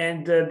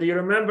 And do you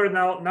remember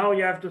now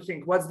you have to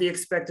think, what's the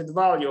expected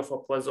value of a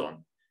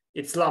Poisson?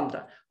 It's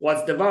lambda.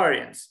 What's the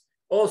variance?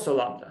 Also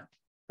lambda,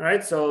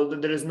 right? So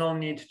there is no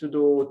need to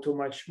do too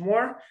much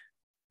more.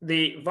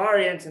 The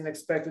variance and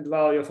expected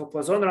value of a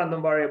Poisson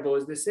random variable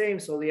is the same.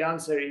 So the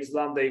answer is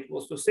lambda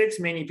equals to 6.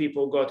 Many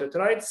people got it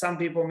right. Some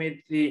people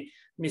made the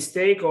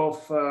mistake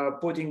of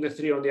putting the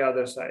 3 on the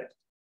other side,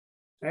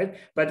 right?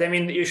 But I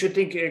mean, you should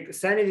think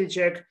sanity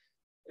check.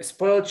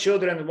 Spoiled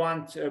children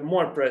want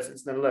more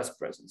presents than less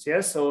presents.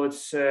 Yes, so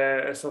it's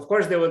so of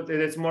course they would.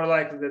 It's more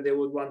likely that they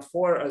would want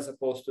 4 as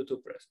opposed to 2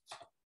 presents.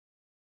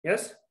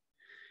 Yes,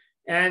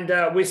 and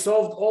we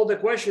solved all the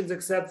questions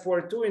except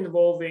for 2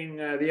 involving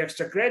the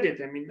extra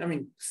credit. I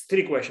mean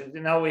 3 questions.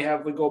 And now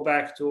we go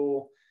back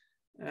to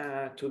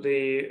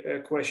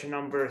the question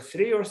number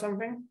 3 or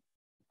something.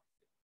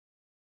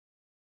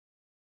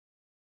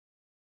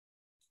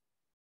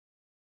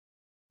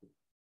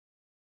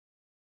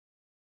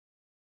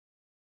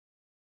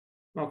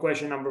 No,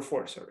 question number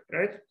 4, sorry,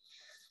 right?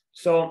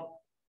 So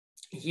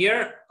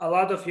here, a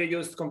lot of you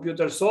used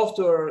computer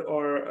software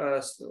or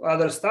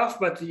other stuff,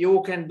 but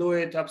you can do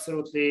it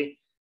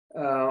absolutely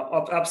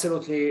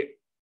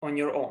on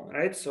your own,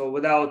 right? So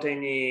without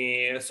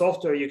any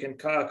software, you can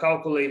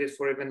calculate it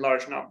for even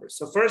large numbers.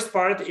 So first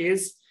part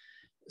is,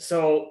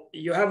 so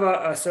you have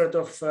a sort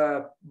of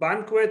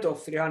banquet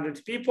of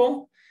 300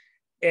 people.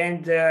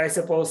 And I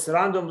suppose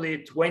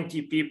randomly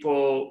 20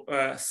 people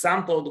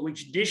sampled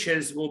which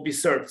dishes will be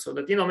served, so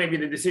that, you know, maybe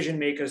the decision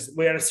makers,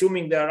 we are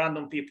assuming they are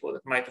random people.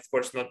 That might, of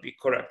course, not be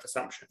correct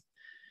assumption.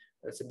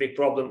 That's a big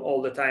problem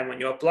all the time. When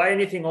you apply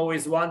anything,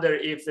 always wonder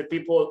if the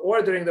people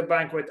ordering the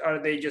banquet, are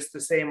they just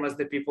the same as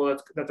the people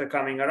that are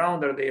coming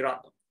around? Are they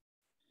random?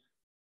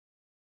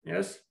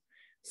 Yes.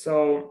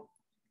 So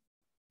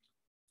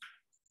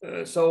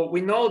we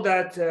know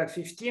that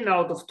 15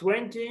 out of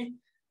 20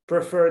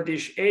 prefer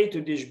dish A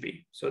to dish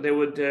B. So they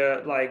would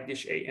like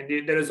dish A. And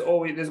there's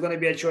going to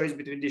be a choice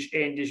between dish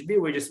A and dish B.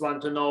 We just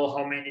want to know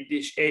how many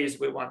dish A's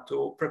we want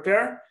to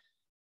prepare,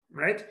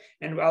 right?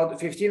 And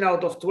 15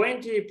 out of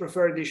 20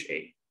 prefer dish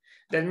A.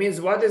 That means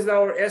what is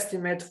our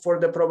estimate for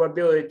the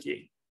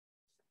probability?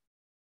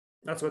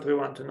 That's what we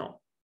want to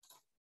know.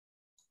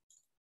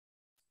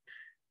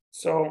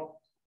 So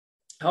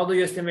how do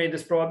you estimate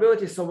this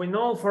probability? So we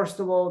know, first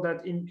of all,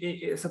 that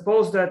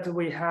suppose that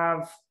we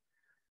have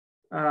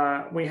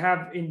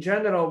in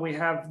general, we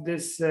have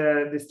this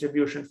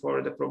distribution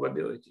for the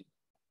probability,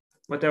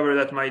 whatever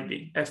that might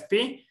be.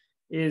 FP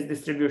is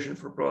distribution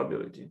for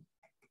probability.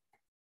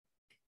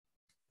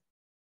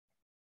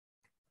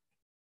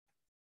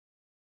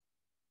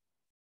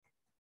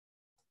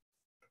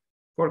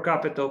 For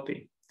capital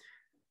P.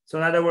 So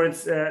in other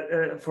words,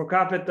 for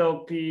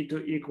capital P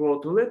to equal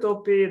to little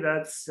p,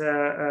 that's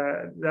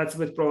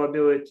with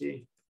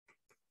probability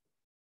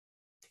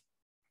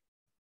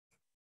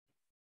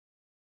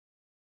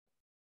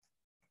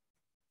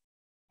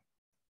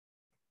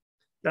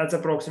that's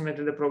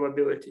approximately the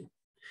probability.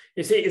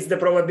 You see, it's the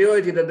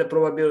probability that the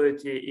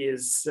probability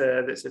is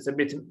this. It's a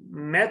bit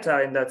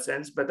meta in that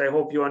sense, but I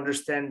hope you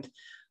understand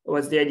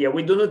what's the idea.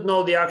 We do not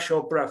know the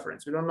actual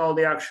preference. We don't know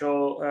the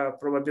actual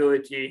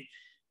probability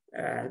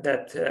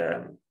that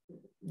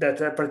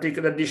a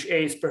particular dish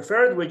A is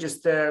preferred. We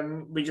just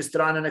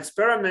run an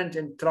experiment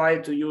and try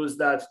to use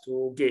that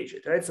to gauge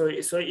it, right? So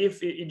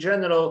if in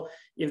general,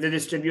 if the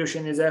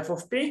distribution is f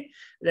of p,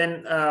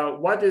 then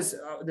what is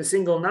the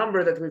single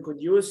number that we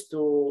could use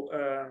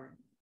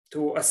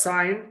to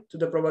assign to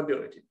the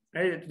probability,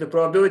 right? The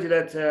probability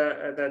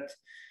that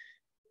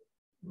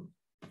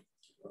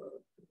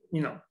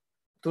you know,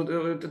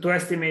 to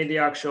estimate the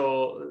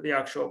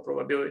actual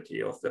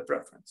probability of the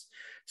preference.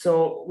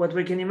 So what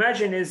we can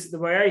imagine is, the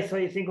way I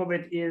think of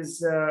it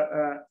is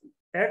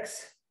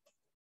x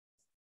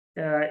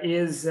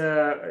is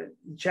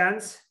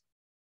chance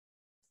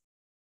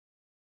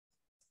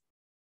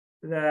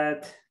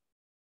that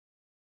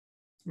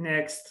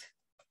next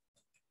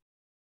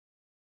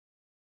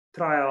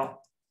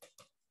trial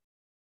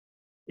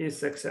is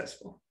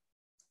successful.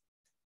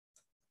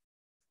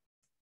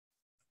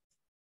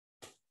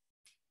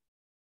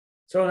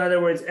 So in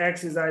other words,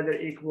 x is either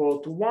equal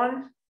to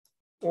 1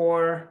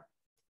 or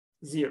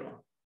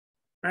 0,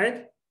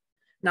 right?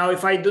 Now,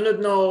 if I do not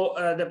know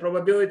the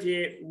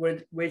probability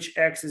with which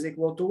x is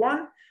equal to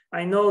 1,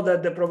 I know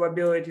that the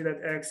probability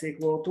that x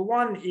equal to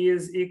 1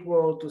 is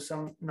equal to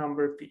some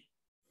number p.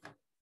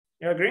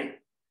 You agree?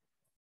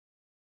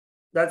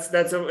 That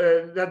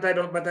I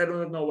don't, but I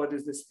don't know what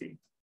is this p.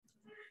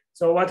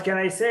 So what can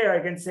I say? I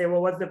can say,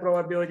 well, what's the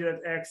probability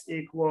that x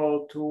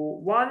equal to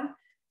 1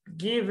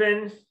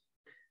 given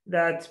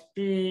that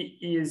p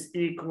is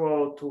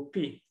equal to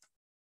p?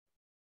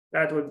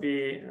 That would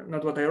be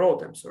not what I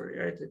wrote. I'm sorry,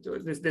 right?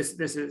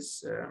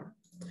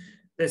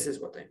 This is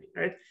what I mean,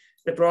 right?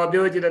 The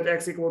probability that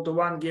x equal to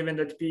 1 given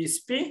that p is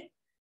p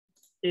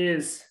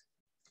is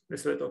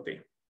this little p.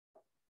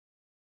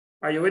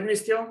 Are you with me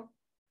still?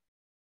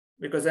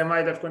 Because I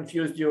might have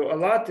confused you a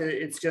lot.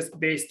 It's just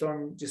based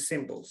on just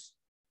symbols.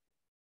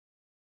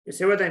 You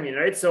see what I mean,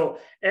 right? So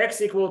x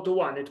equal to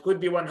 1, it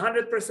could be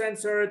 100%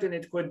 certain,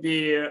 it could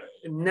be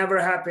never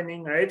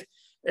happening, right?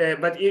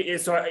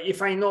 So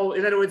if I know,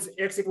 in other words,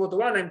 x equal to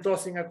 1, I'm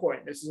tossing a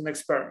coin. This is an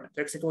experiment.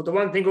 X equal to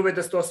 1, think of it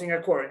as tossing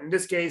a coin. In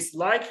this case,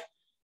 like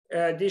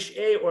dish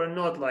A or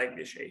not like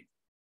dish A.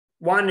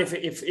 1 if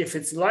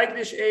it's like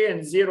dish A,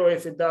 and 0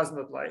 if it does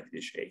not like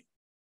dish A.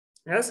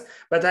 Yes,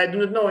 but I do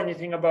not know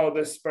anything about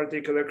this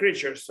particular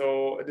creature,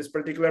 so this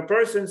particular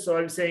person. So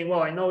I'm saying,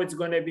 well, I know it's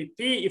going to be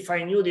p if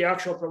I knew the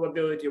actual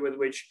probability with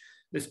which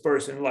this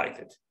person liked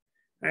it,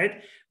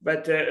 right?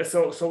 But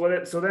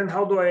so then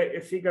how do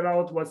I figure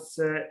out what's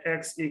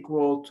x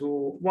equal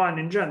to 1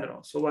 in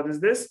general? So what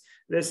is this?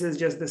 This is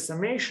just the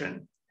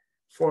summation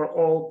for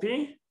all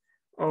p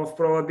of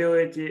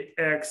probability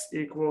x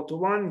equal to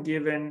 1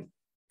 given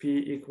p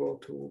equal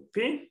to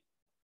p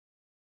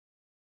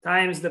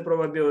times the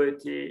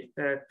probability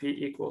p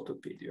equal to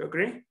p. Do you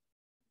agree?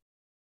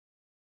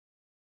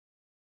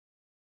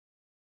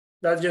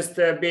 That's just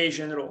a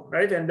Bayesian rule,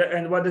 right?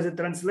 And what does it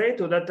translate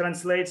to? That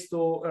translates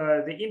to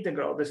the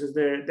integral. This is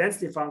the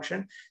density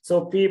function.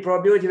 So p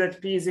probability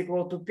that p is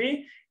equal to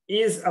p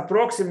is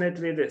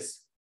approximately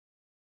this,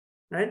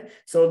 right?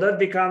 So that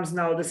becomes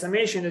now the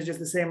summation is just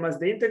the same as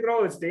the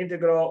integral. It's the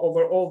integral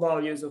over all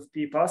values of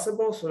p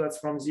possible. So that's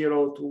from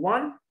 0 to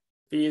 1.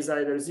 P is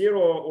either 0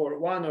 or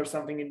 1 or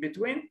something in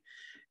between.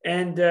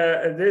 And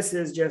this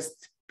is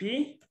just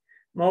p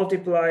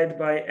multiplied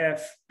by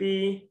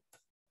fp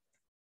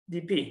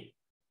dp.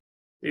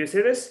 Do you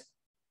see this?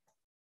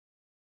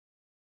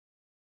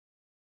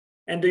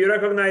 And do you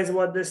recognize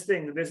what this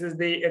thing? This is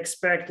the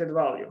expected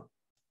value.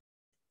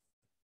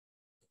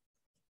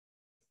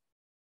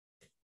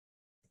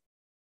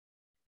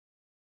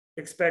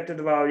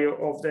 Expected value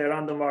of the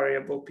random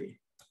variable p.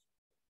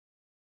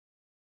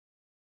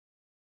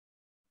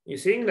 You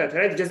seeing that,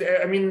 right? Just,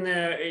 I mean,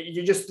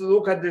 you just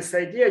look at this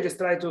idea, just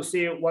try to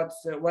see what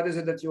is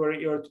it that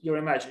you're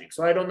imagining.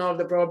 So I don't know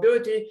the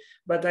probability,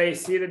 but I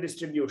see the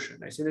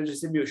distribution. I see the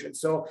distribution.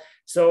 So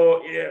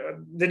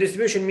the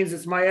distribution means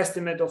it's my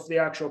estimate of the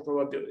actual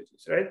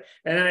probabilities, right?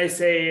 And then I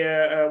say,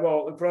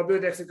 well, the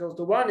probability x equals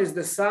to 1 is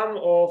the sum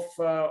of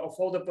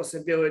all the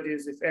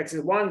possibilities. If x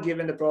is 1,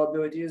 given the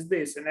probability is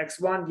this, and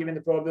x1 given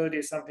the probability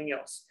is something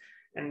else,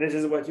 and this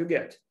is what you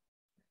get,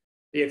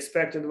 the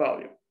expected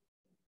value.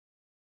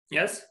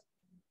 Yes.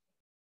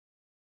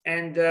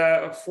 And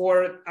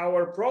for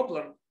our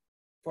problem,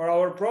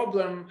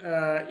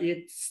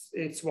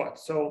 it's what?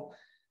 So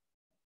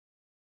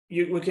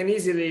we can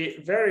easily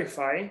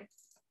verify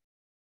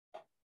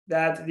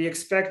that the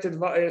expected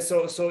value.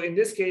 So in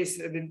this case,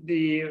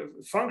 the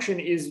function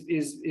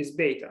is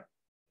beta.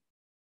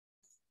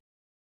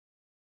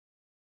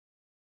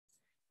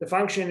 The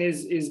function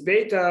is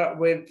beta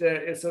with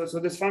so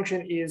this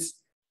function is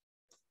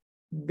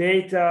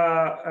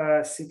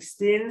beta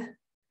 16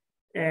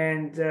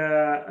 and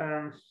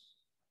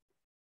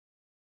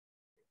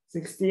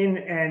 16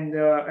 and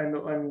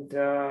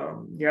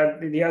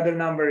the other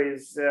number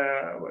is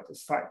what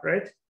is 5,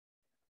 right?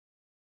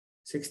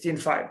 16,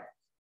 5.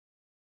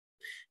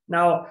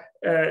 Now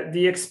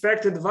the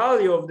expected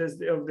value of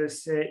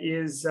this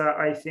is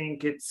I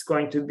think it's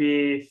going to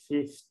be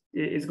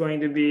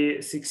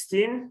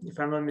 16, if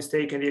I'm not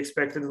mistaken. The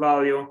expected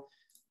value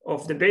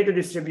of the beta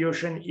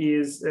distribution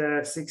is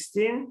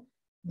 16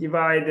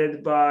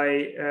 divided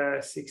by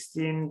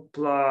 16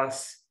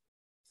 plus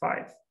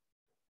 5,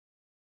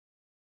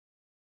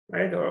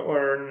 right?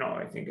 Or no,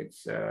 I think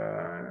it's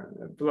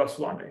plus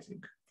 1, I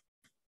think.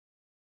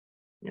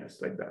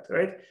 Yes, like that,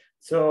 right?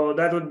 So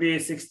that would be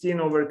 16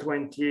 over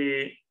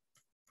 22.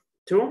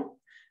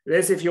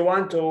 This, if you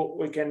want to,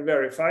 we can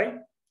verify.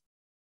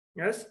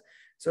 Yes.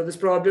 So this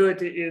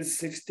probability is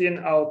 16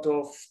 out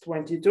of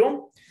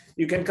 22.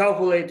 You can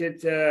calculate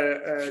it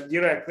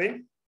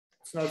directly.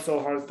 It's not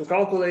so hard to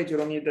calculate. You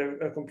don't need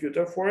a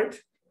computer for it.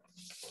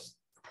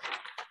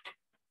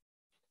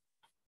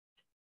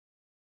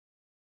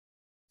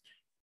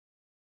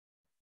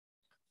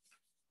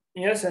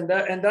 Yes, and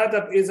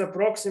that is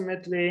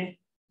approximately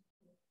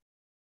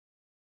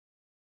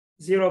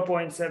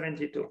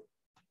 0.72.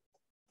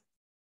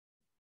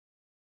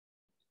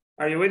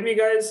 Are you with me,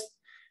 guys?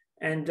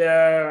 And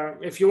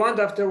if you want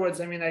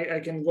afterwards, I mean, I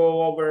can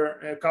go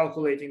over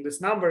calculating this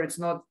number. It's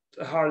not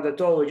hard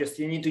at all. You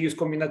need to use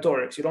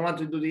combinatorics. You don't want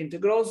to do the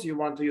integrals. You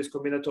want to use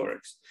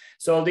combinatorics.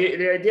 So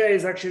the idea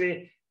is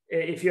actually,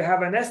 if you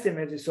have an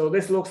estimate, so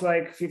this looks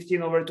like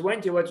 15 over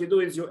 20. What you do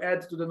is you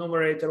add to the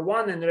numerator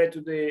 1 and add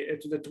to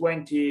the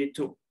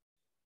 22,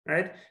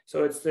 right?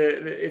 So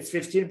it's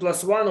 15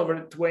 plus 1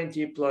 over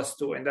 20 plus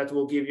 2, and that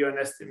will give you an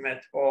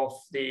estimate of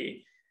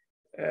the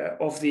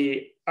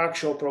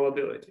actual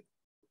probability.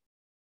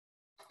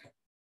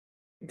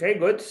 Okay,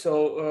 good.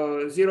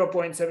 So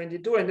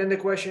 0.72. And then the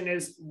question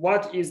is,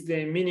 what is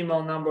the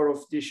minimal number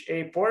of dish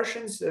A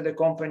portions that the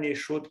company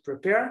should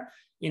prepare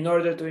in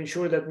order to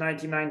ensure that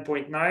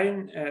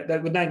 99.9,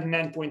 that with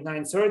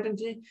 99.9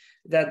 certainty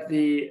that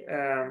the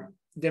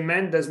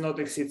demand does not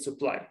exceed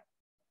supply.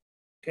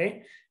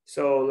 Okay,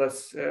 so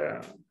let's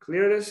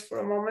clear this for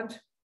a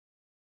moment.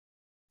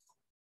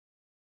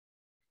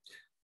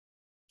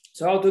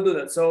 So how to do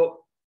that?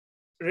 So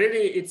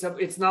really, it's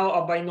now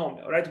a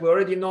binomial, right? We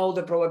already know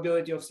the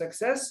probability of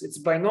success. It's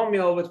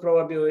binomial with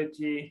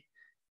probability.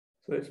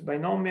 So it's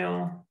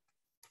binomial.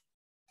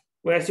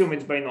 We assume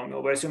it's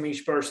binomial. We assume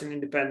each person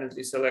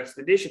independently selects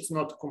the dish. It's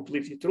not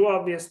completely true,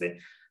 obviously,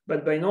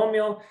 but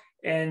binomial,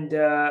 and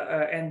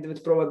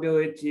with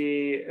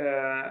probability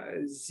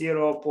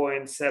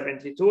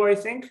 0.72, I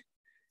think.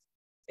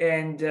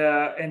 And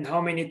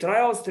how many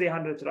trials?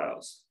 300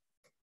 trials,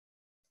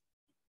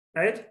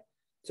 right?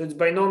 So it's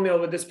binomial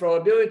with this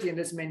probability and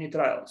this many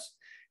trials.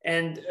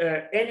 And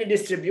any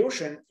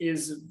distribution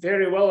is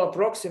very well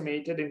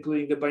approximated,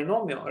 including the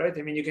binomial, right?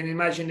 I mean, you can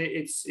imagine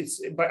a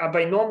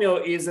binomial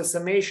is a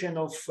summation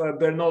of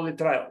Bernoulli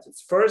trials.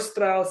 It's first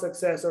trial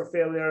success or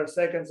failure,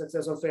 second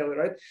success or failure,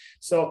 right?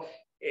 So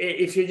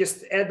if you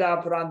just add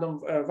up random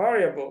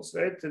variables,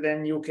 right,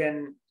 then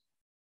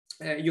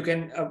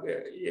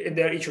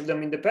they're each of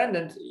them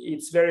independent.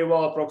 It's very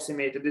well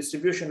approximated.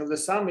 Distribution of the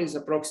sum is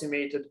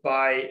approximated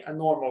by a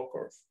normal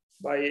curve.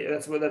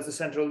 That's the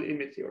central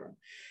limit theorem.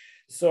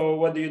 So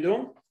what do you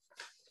do?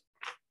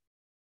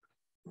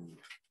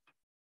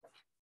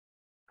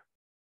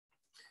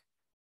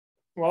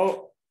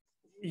 Well,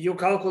 you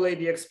calculate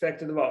the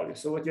expected value.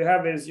 So what you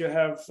have is you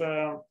have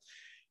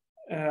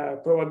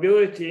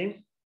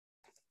probability.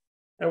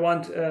 I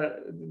want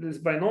this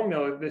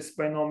binomial. This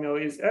binomial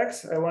is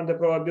x. I want the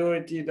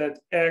probability that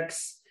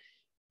x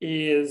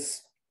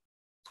is,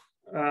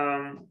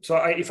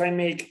 if I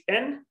make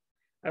n,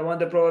 I want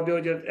the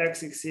probability that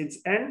x exceeds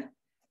n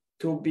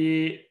to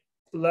be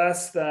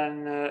less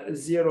than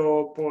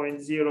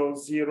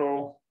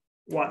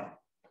 0.001.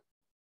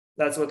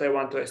 That's what I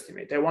want to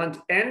estimate. I want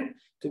n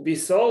to be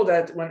so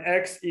that when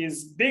x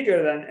is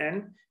bigger than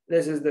n,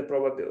 this is the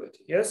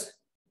probability, yes?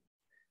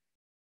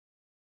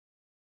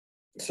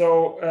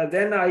 So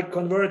then I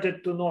convert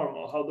it to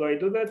normal. How do I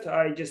do that?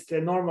 I just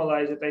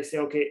normalize it. I say,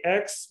 okay,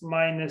 x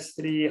minus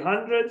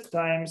 300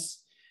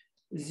 times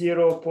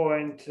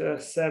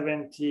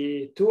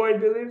 0.72, I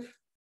believe,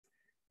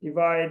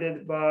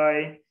 divided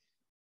by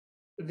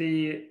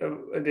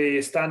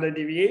the standard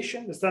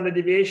deviation. The standard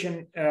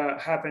deviation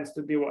happens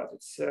to be what?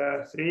 It's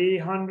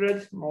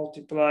 300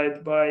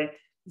 multiplied by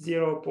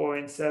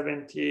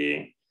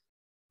 0.72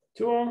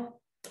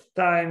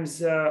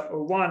 times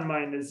 1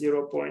 minus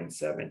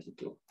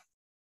 0.72,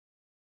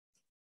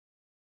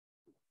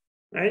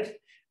 right?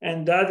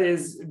 And that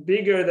is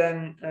bigger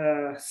than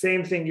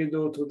same thing you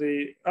do to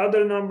the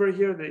other number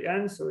here, the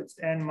n. So it's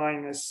n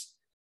minus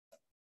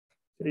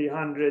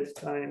 300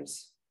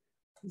 times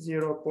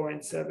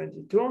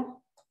 0.72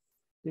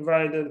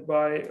 divided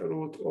by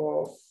root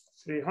of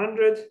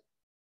 300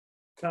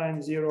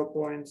 times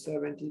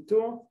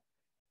 0.72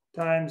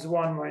 times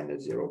 1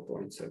 minus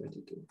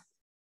 0.72.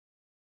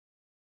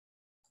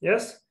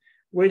 Yes,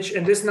 which,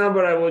 and this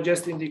number I will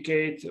just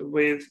indicate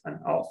with an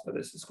alpha.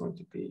 This is going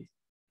to be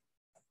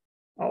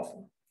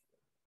alpha.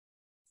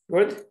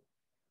 Good.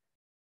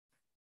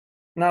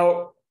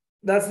 Now,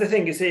 that's the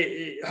thing. You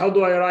say, how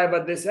do I arrive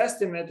at this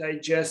estimate? I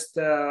just,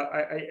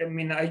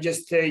 I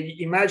just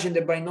imagine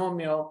the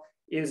binomial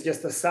is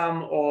just a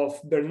sum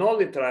of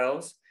Bernoulli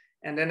trials,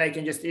 and then I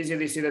can just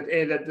easily see that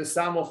that the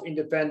sum of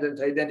independent,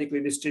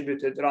 identically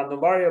distributed random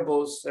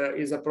variables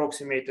is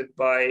approximated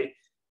by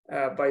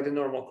the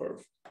normal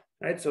curve,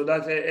 right? So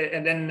that,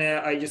 and then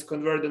I just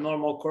convert the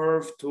normal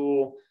curve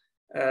to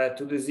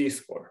the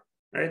z-score,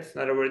 right?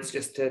 In other words,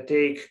 just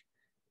take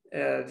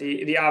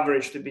the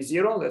average to be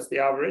 0, that's the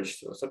average,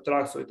 so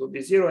subtract, so it will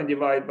be 0, and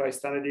divide by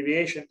standard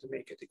deviation to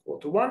make it equal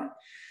to 1.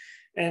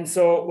 And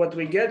so what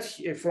we get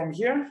from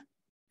here,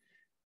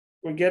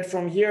 we get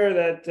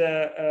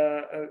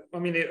that,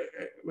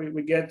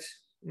 we get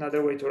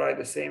another way to write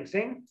the same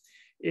thing,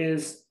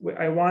 is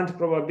I want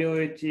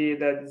probability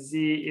that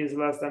z is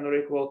less than or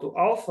equal to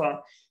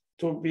alpha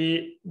to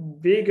be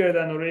bigger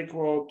than or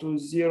equal to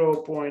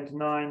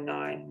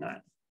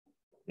 0.999,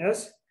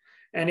 yes?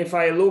 And if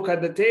I look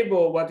at the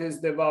table, what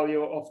is the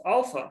value of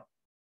alpha?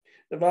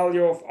 The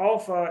value of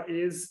alpha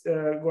is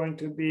going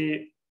to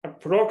be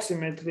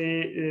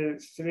approximately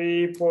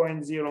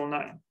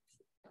 3.09.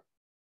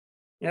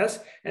 Yes,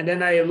 and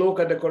then I look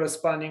at the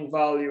corresponding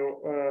value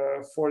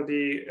for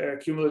the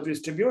cumulative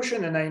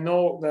distribution, and I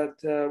know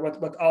that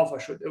what alpha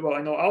should, well,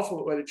 I know alpha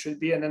what it should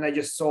be, and then I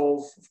just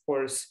solve, of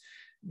course,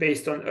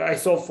 based on, I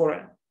solve for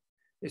n.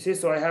 You see,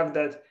 so I have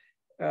that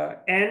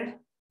n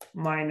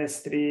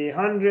minus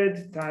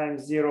 300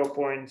 times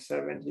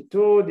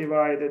 0.72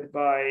 divided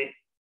by,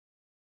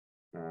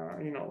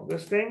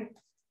 this thing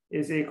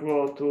is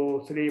equal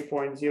to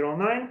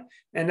 3.09.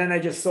 And then I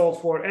just solve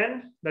for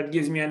n, that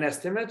gives me an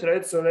estimate,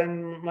 right? So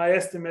then my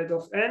estimate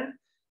of n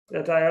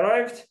that I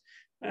arrived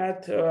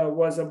at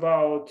was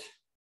about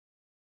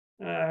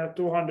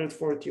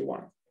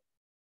 241.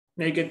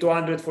 Make it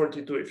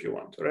 242 if you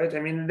want, right? I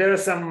mean, there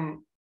are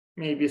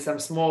maybe some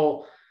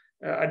small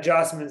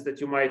adjustments that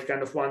you might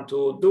kind of want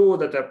to do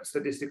that are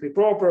statistically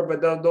proper,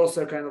 but those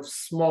are kind of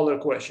smaller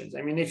questions.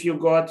 I mean, if you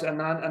got an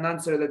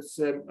answer that's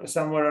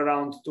somewhere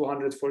around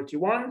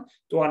 241,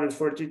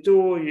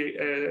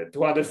 242,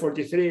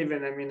 243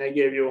 even, I mean, I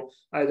gave you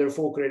either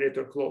full credit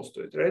or close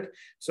to it, right?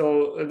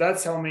 So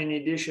that's how many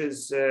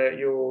dishes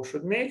you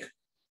should make.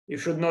 You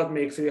should not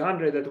make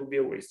 300, that would be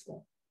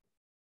wasteful.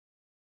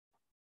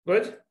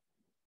 Good?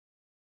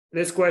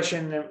 This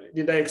question,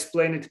 did I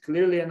explain it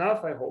clearly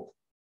enough? I hope.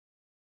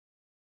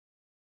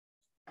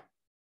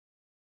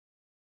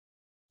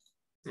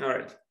 All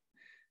right,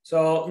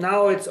 so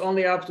now it's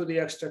only up to the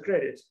extra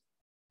credit.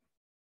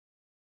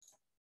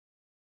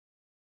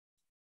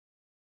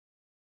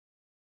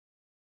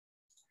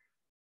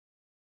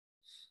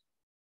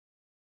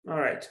 All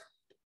right.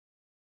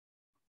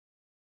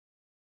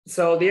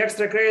 So the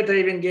extra credit, I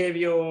even gave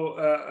you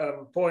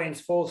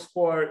points, full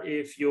score,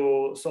 if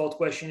you solved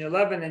question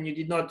 11 and you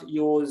did not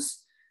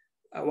use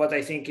what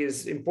I think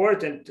is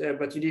important,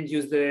 but you didn't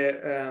use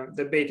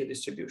the beta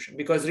distribution,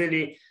 because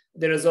really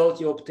the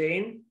result you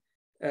obtain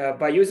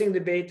by using the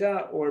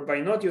beta or by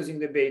not using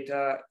the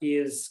beta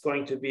is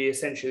going to be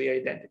essentially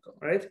identical,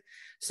 right?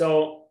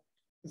 So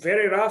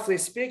very roughly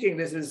speaking,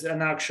 this is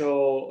an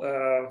actual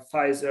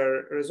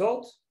Pfizer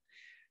result.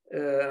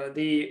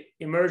 The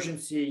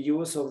emergency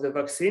use of the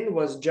vaccine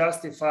was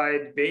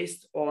justified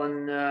based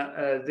on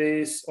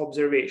this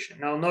observation.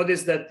 Now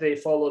notice that they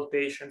followed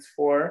patients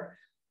for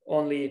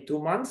only 2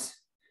 months,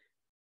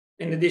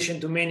 in addition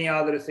to many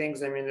other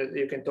things. I mean,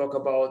 you can talk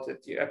about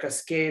it, a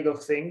cascade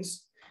of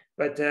things.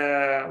 But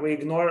we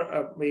ignore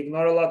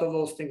a lot of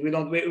those things.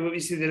 We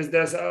see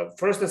there's a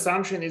first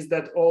assumption is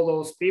that all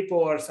those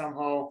people are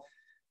somehow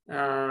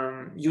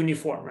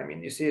uniform. I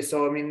mean, you see,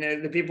 so I mean,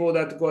 the people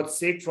that got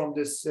sick from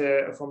this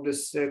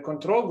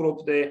control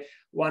group, the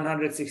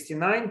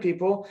 169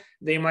 people,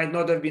 they might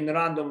not have been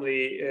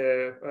randomly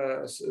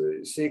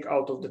sick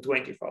out of the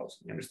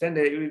 20,000. You understand?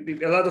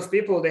 A lot of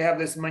people, they have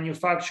this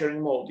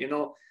manufacturing mode.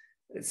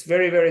 It's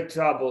very, very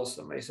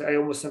troublesome. I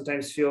almost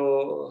sometimes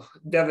feel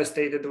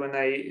devastated when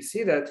I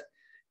see that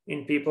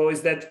in people,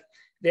 is that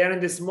they are in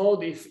this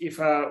mode. If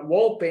a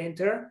wall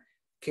painter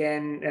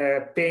can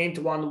paint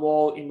one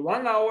wall in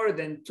 1 hour,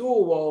 then 2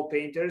 wall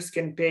painters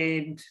can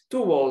paint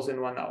 2 walls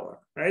in 1 hour,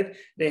 right?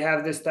 They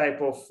have this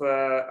type of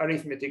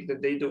arithmetic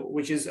that they do,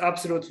 which is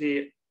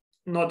absolutely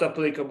not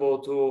applicable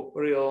to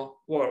real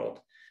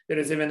world. There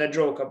is even a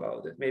joke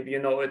about it. Maybe you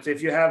know it.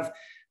 If you have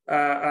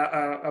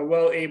a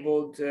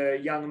well-abled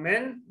young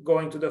man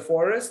going to the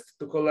forest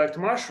to collect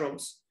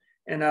mushrooms.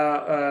 And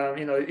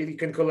it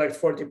can collect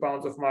 40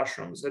 pounds of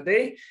mushrooms a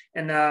day,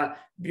 and a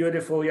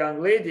beautiful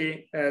young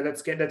lady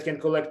that can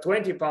collect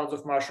 20 pounds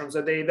of mushrooms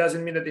a day. It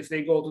doesn't mean that if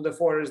they go to the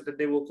forest that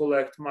they would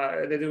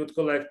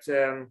collect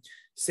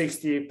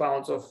 60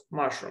 pounds of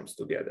mushrooms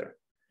together.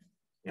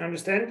 You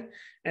understand?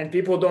 And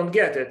people don't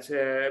get it.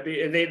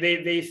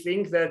 They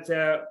think that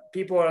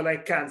people are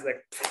like cans,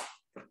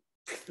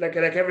 like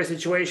every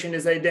situation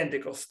is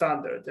identical,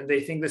 standard, and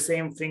they think the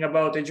same thing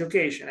about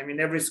education. I mean,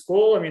 every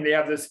school, they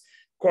have this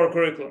core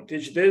curriculum,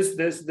 teach this,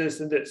 this, this,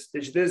 and this,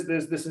 teach this,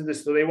 this, this, and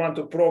this. So they want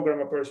to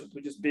program a person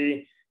to just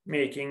be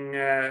making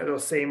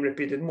those same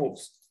repeated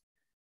moves.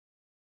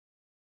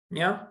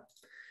 Yeah.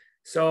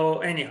 So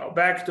anyhow,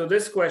 back to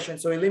this question.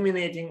 So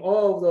eliminating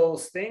all of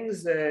those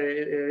things,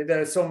 there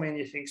are so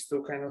many things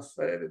to kind of,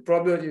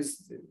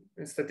 probabilities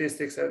and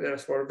statistics are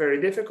therefore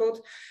very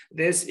difficult.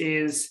 This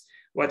is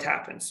what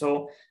happened.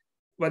 So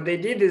what they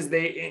did is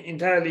they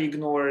entirely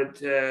ignored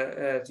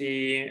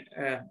the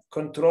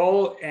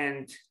control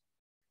and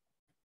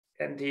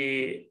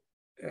the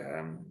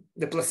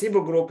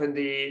placebo group and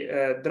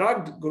the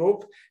drug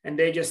group, and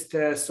they just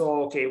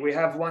saw, okay, we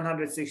have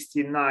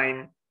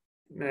 169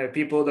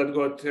 people that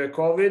got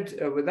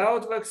COVID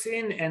without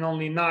vaccine and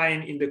only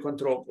 9 in the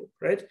control group,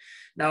 right?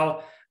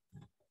 Now,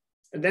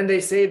 then they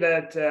say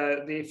that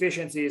the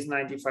efficiency is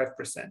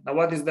 95%. Now,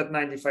 what is that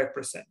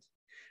 95%?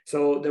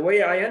 So the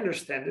way I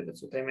understand it,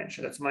 that's what I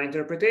mentioned, that's my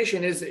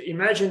interpretation, is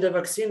imagine the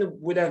vaccine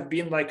would have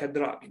been like a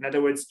drug. In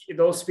other words,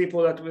 those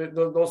people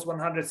those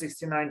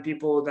 169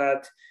 people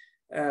that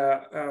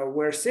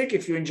were sick,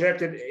 if you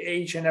injected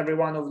each and every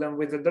one of them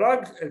with the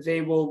drug,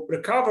 they will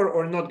recover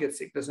or not get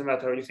sick. Doesn't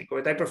matter how you think of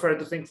it. I prefer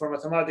to think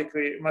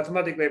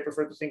mathematically, I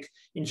prefer to think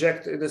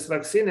inject this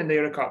vaccine and they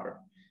recover.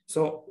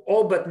 So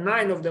all but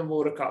 9 of them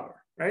will recover,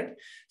 right?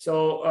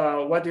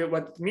 So what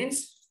it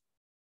means,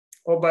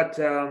 all but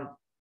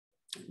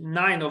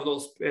 9 of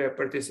those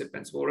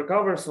participants will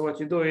recover. So what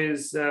you do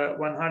is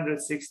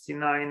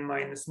 169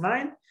 minus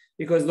 9,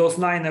 because those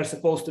 9 are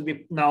supposed to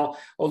be now,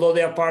 although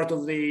they are part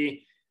of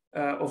the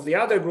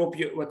other group.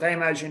 What I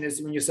imagine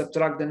is when you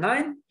subtract the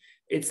 9,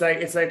 it's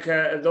like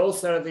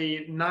those are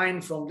the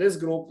 9 from this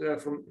group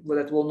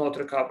that will not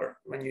recover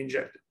when you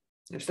inject it.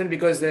 Understand?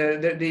 Because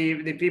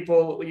the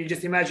people, you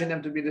just imagine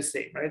them to be the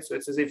same, right? So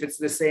it's as if it's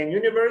the same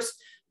universe,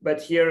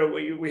 but here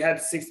we had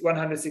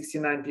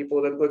 169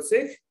 people that got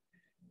sick.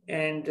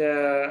 And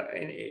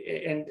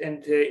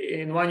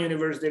in one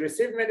universe they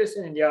received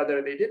medicine, in the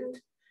other they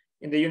didn't.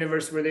 In the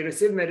universe where they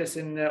received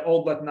medicine,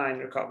 all but 9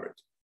 recovered,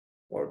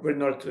 or did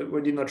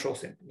not show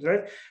symptoms,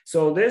 right?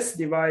 So this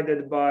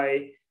divided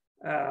by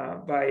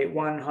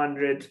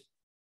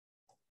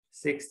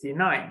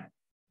 169.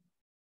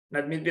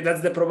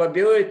 That's the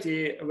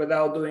probability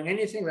without doing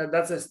anything.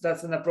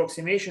 That's an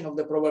approximation of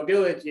the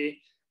probability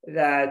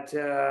that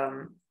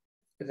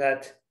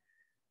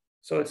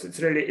So it's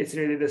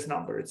really this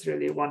number. It's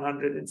really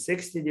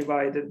 160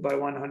 divided by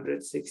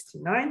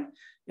 169,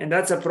 and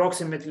that's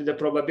approximately the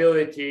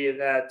probability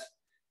that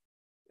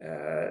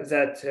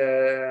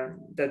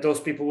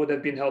those people would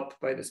have been helped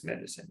by this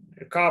medicine,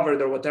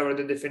 recovered, or whatever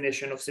the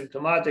definition of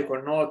symptomatic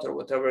or not, or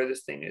whatever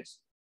this thing is.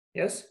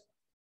 Yes.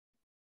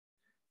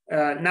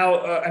 A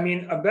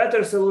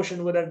better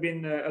solution would have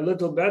been a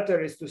little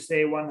better, is to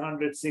say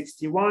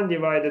 161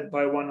 divided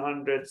by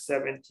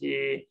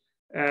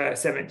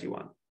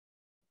 171.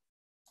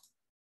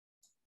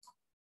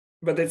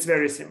 But it's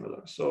very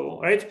similar.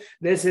 So, right,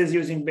 this is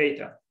using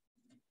beta.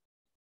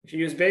 If you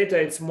use beta,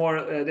 it's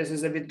more, this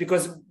is a bit,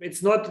 because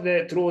it's not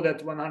true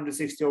that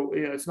 160,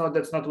 that's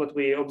not what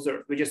we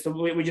observed. We just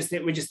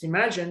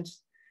imagined,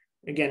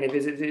 again,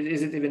 is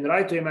it even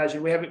right to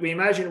imagine? We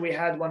imagined we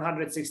had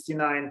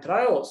 169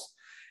 trials,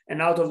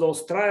 and out of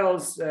those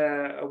trials,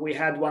 we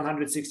had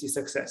 160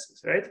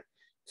 successes, right?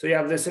 So you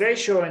have this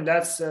ratio, and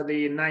that's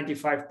the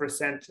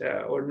 95%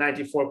 or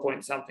 94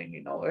 point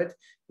something, right?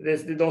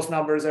 Those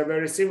numbers are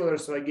very similar,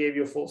 so I gave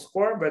you a full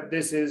score, but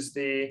this is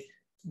the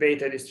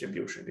beta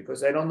distribution,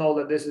 because I don't know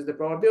that this is the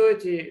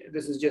probability.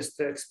 This is just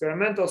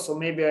experimental, so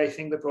maybe I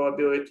think the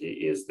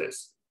probability is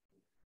this.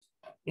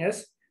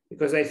 Yes,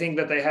 because I think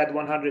that I had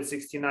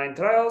 169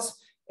 trials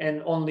and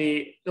not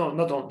only,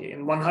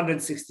 and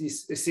 160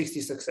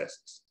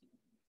 successes.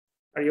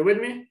 Are you with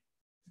me?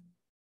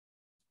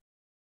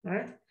 All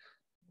right.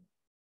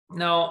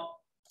 Now,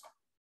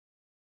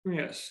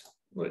 yes,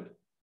 good.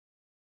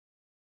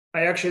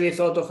 I actually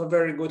thought of a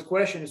very good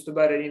question. It's too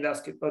bad I didn't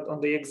ask it, but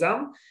on the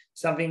exam,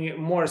 something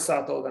more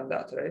subtle than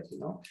that, right?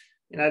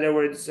 In other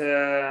words,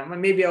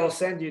 maybe I'll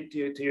send it to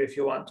you if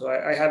you want to.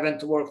 I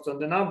haven't worked on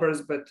the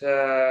numbers, but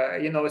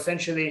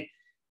essentially,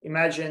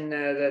 imagine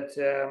that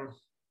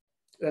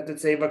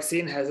let's say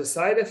vaccine has a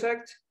side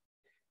effect,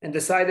 and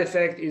the side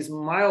effect is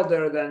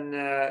milder than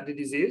the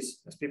disease,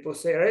 as people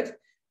say, right?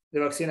 The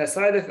vaccine has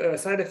a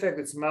side effect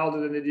that's milder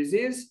than the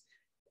disease,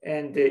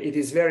 and it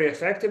is very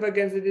effective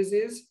against the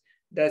disease.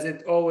 Does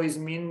it always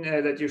mean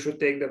that you should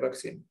take the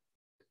vaccine?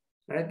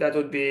 right? That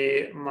would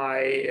be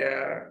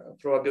my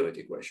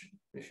probability question.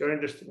 If you're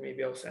interested,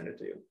 maybe I'll send it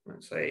to you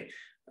once I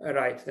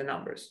write the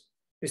numbers.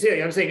 You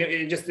see, I'm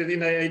saying just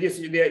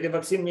the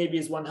vaccine maybe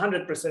is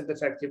 100%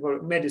 effective,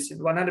 or medicine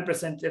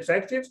 100%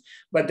 effective,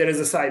 but there is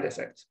a side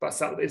effect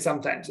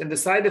sometimes, and the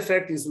side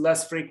effect is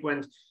less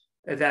frequent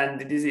than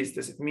the disease.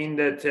 Does it mean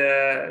that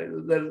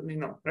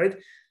right?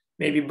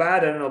 Maybe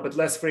bad, I don't know, but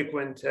less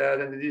frequent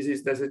than the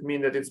disease. Does it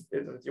mean that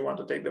that you want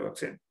to take the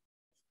vaccine?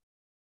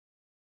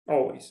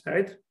 Always,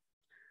 right?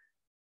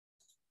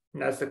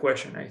 And that's the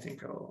question I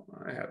think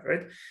I have,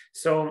 right?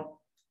 So.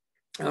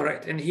 All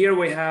right, and here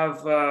we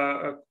have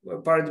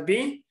part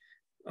B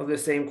of the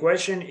same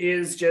question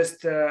is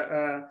just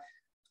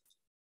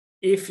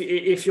if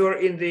you're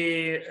in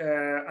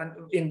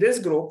this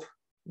group,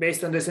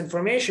 based on this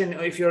information,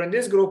 if you're in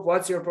this group,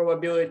 what's your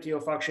probability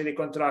of actually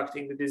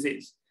contracting the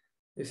disease?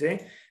 You see,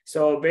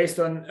 so based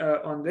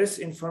on this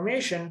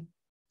information,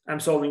 I'm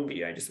solving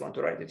B. I just want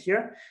to write it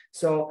here.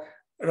 So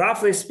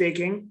roughly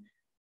speaking,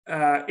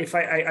 if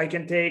I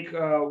can take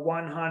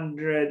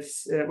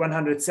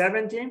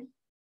 170.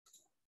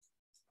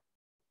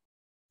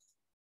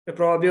 The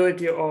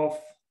probability of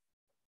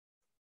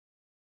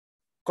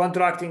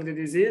contracting the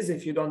disease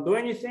if you don't do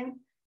anything,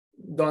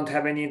 don't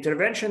have any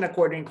intervention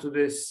according to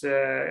this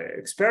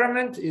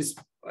experiment is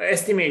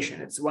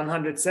estimation. It's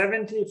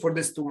 170 for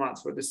this 2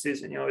 months, for this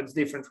season. It's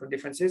different for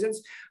different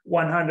seasons.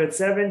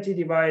 170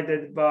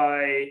 divided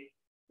by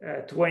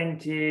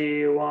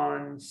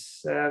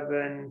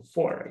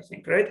 2174, I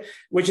think, right?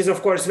 Which is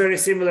of course very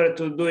similar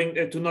to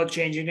to not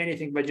changing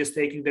anything, but just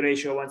taking the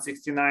ratio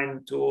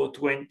 169 to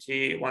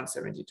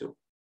 2172.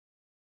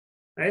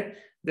 Right?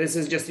 This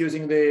is just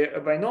using the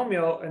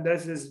binomial, and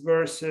this is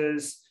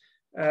versus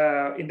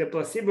in the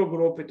placebo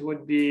group, it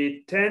would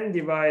be 10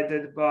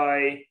 divided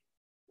by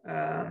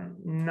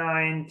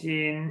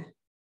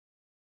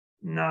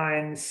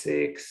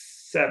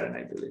 19,967,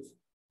 I believe.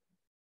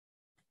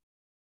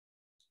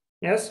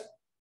 Yes?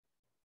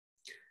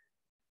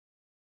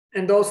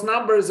 And those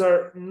numbers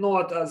are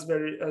not as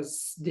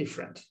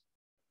different.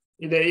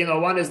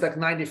 One is like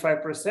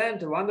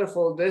 95%,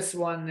 wonderful. This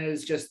one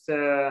is just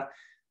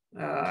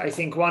I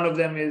think one of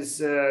them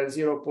is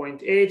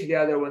 0.8, the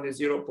other one is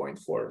 0.4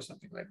 or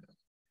something like that.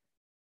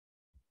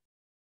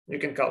 You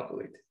can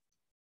calculate.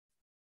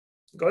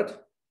 Good?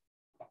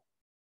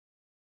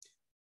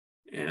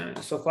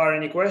 So far,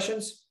 any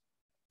questions?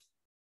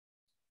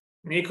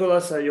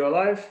 Nicholas, are you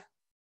alive?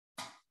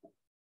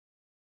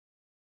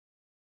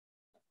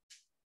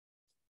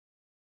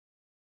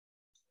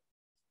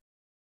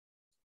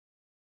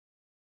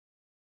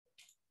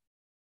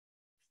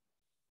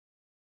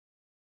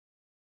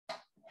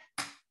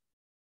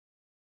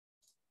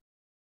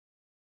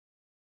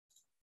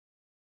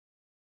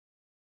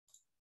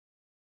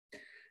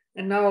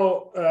 And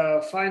now,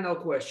 final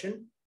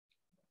question.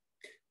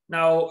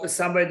 Now,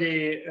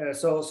 somebody,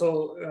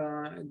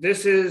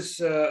 this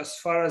is, as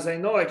far as I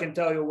know, I can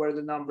tell you where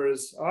the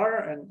numbers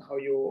are and how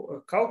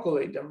you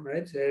calculate them,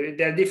 right?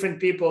 There are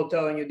different people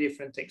telling you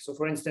different things. So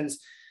for instance,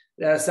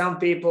 there are some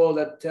people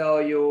that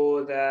tell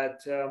you that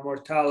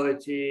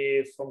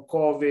mortality from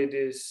COVID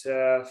is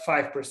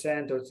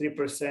 5% or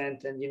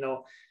 3%, and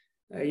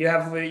you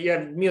have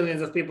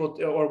millions of people,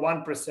 or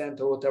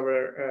 1% or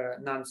whatever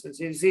nonsense.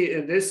 You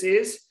see, this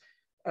is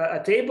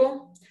a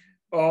table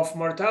of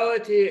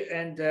mortality,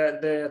 and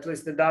at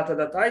least the data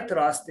that I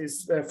trust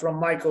is from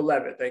Michael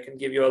Levitt. I can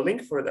give you a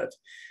link for that.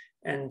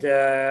 And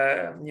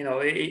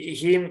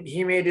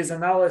he made his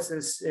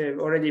analysis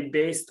already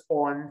based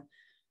on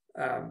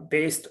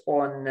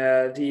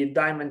the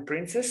Diamond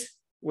Princess,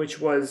 which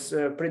was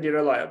pretty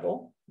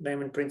reliable.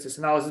 Diamond Princess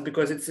analysis,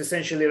 because it's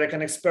essentially like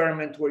an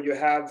experiment where you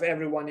have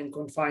everyone in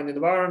confined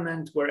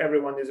environment, where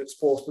everyone is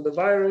exposed to the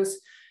virus,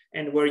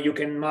 and where you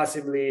can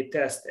massively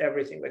test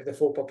everything, like the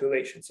full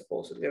population,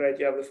 supposedly, right?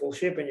 You have the full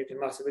ship and you can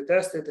massively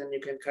test it, and you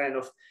can kind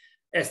of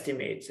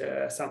estimate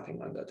something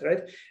on that,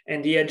 right?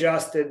 And he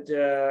adjusted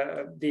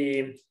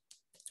the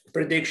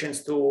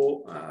predictions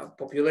to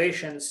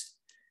populations.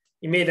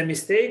 He made a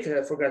mistake.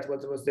 I forgot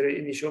what was the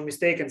initial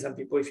mistake. And some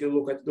people, if you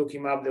look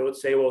him up, they would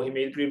say, well, he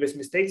made previous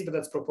mistakes, but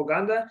that's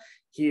propaganda.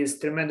 He is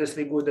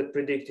tremendously good at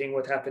predicting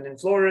what happened in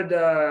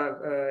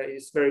Florida.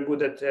 He's very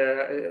good at,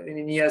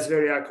 and he has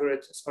very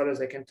accurate, as far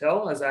as I can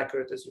tell, as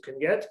accurate as you can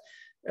get,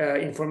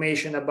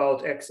 information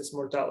about excess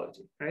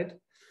mortality, right?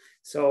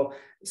 So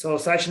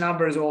such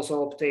numbers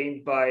also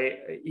obtained by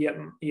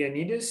John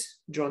Ioannidis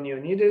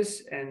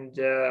and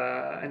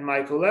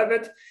Michael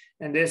Levitt.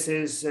 And this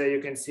is, you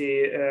can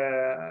see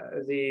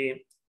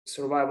the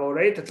survival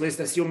rate, at least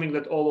assuming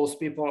that all those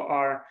people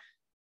are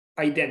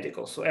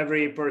identical. So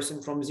every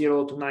person from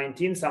 0 to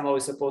 19 somehow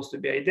is supposed to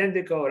be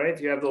identical, right?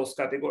 You have those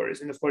categories.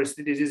 And of course,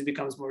 the disease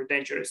becomes more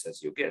dangerous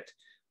as you get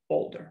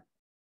older,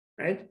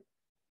 right?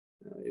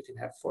 You can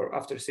have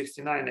after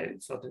 69,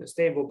 it's not in a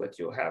stable, but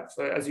you have,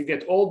 as you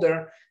get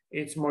older,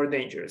 it's more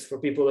dangerous. For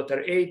people that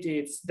are 80,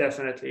 it's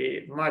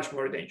definitely much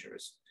more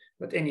dangerous,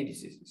 but any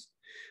diseases,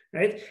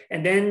 right?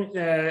 And then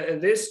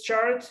this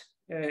chart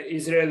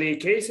Israeli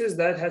cases,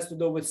 that has to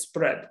do with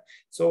spread.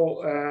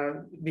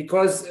 So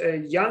because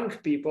young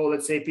people,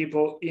 let's say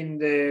people in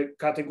the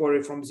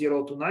category from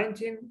 0 to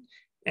 19,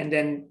 and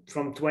then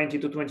from 20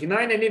 to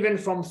 29, and even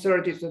from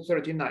 30 to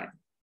 39.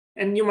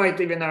 And you might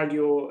even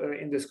argue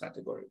in this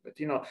category, but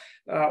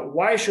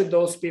why should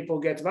those people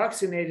get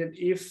vaccinated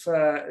if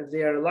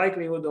their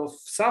likelihood of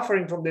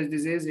suffering from this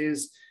disease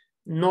is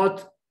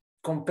not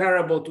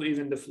comparable to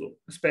even the flu,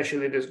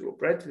 especially this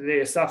group, right?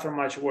 They suffer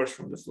much worse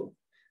from the flu.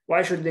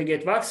 Why should they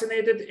get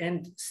vaccinated?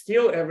 And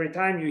still, every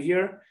time you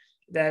hear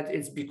that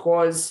it's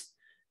because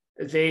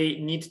they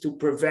need to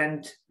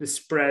prevent the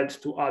spread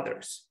to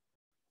others.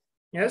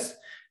 Yes.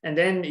 And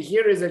then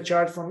here is a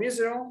chart from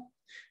Israel.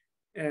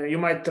 You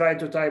might try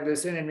to type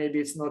this in and maybe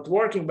it's not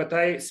working, but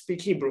I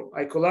speak Hebrew.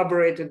 I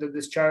collaborated with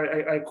this chart.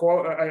 I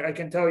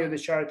can tell you the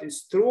chart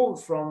is true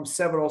from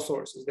several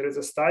sources. There is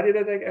a study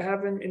that I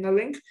have in a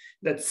link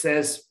that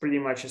says pretty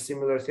much a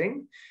similar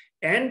thing.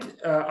 And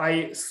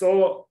I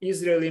saw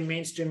Israeli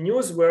mainstream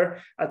news where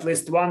at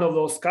least one of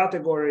those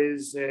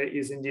categories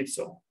is indeed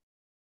so.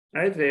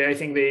 Right? I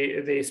think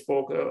they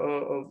spoke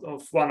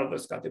of one of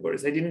those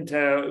categories. I didn't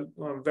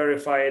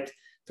verify it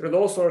through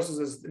those sources,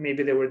 as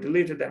maybe they were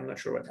deleted. I'm not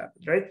sure what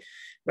happened, right?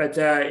 But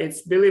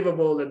it's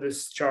believable that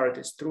this chart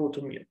is true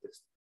to me at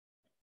least.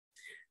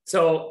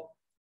 So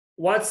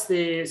what's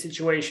the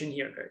situation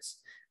here, guys?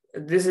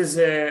 This is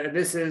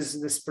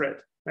the spread,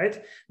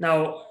 right?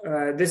 Now,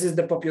 this is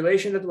the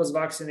population that was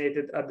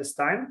vaccinated at this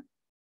time.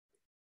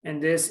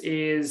 And this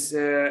is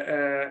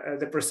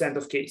the percent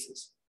of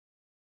cases.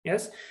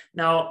 Yes.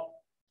 Now,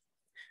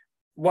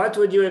 what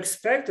would you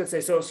expect? Let's say,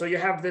 so you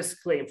have this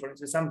claim, for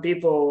instance, some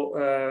people,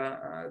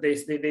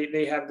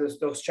 they have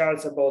those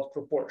charts about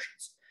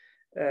proportions.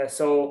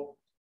 So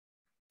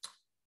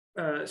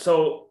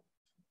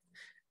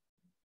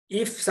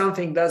if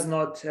something does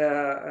not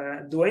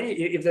do any,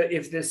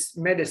 if this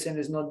medicine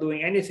is not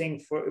doing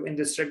anything in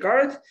this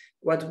regard,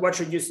 what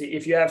should you see?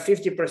 If you have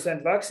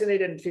 50%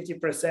 vaccinated and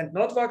 50%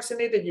 not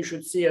vaccinated, you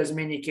should see as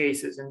many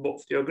cases in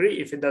both. Do you agree?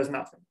 If it does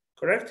nothing,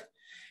 correct?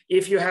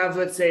 If you have,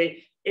 let's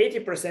say,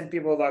 80%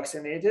 people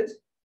vaccinated,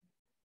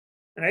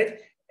 right?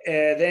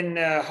 Then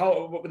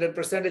how the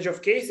percentage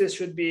of cases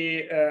should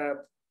be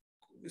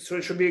so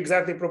it should be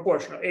exactly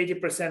proportional.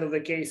 80% of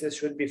the cases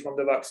should be from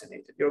the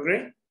vaccinated. You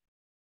agree?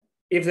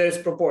 If there is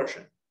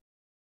proportion.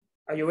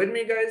 Are you with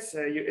me, guys?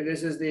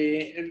 This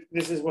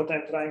is what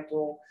I'm trying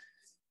to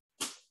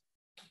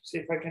see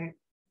if I can.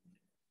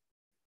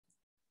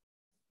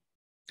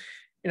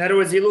 In other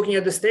words, you're looking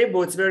at this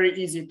table, it's very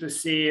easy to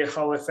see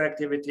how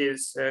effective it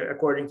is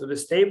according to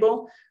this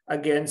table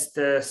against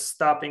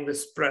stopping the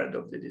spread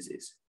of the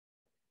disease.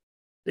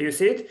 Do you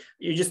see it?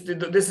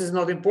 This is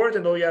not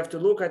important. All you have to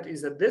look at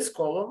is at this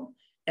column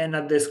and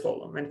at this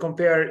column and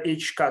compare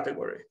each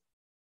category.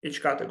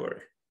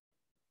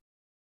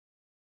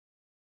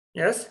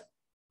 Yes?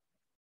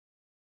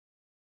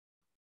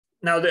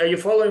 Now, are you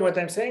following what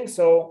I'm saying?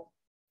 So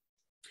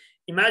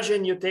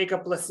imagine you take a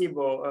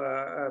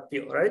placebo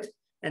pill, right?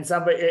 And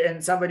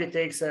somebody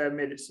takes a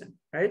medicine,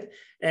 right?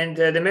 And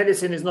the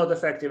medicine is not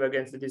effective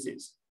against the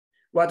disease.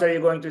 What are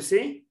you going to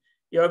see?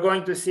 You're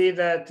going to see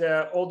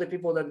that all the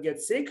people that get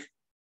sick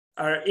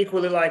are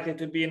equally likely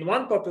to be in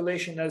one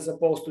population as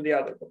opposed to the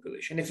other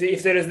population.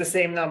 If there is the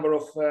same number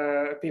of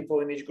people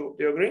in each group,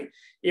 do you agree?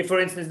 If,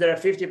 for instance, there are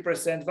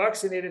 50%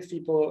 vaccinated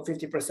people,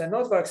 50%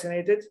 not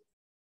vaccinated,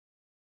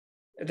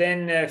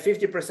 then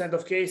 50%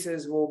 of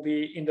cases will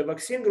be in the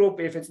vaccine group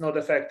if it's not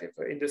effective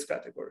in this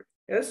category,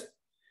 yes?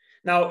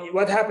 Now,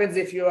 what happens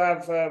if you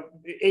have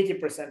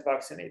 80%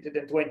 vaccinated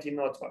and 20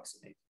 not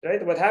vaccinated,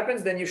 right? What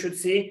happens then? You should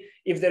see,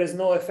 if there is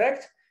no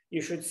effect,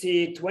 you should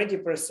see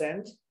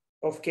 20%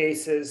 of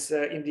cases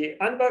in the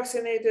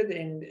unvaccinated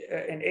and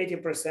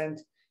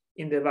 80%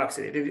 in the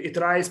vaccinated. It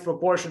rises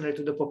proportionally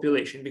to the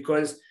population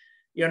because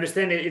you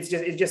understand it's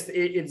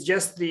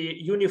just the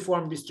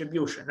uniform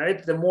distribution,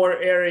 right? The more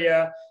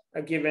area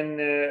a given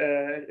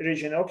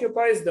region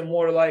occupies, the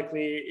more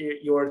likely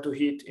you are to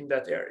hit in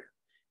that area.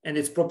 And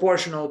it's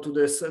proportional to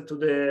the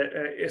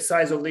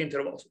size of the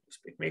interval, so to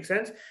speak. Make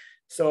sense?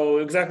 So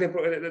exactly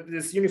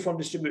this uniform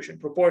distribution,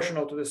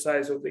 proportional to the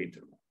size of the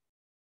interval.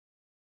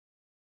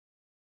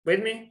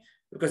 With me?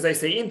 Because I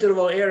say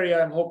interval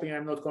area, I'm hoping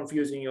I'm not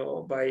confusing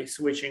you by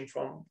switching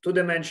from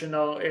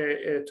two-dimensional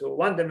to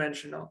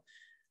one-dimensional,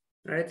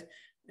 right?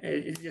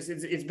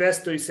 It's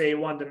best to say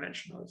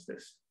one-dimensional is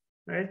this,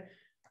 right?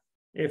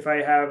 If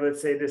I have,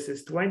 let's say this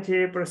is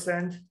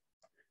 20%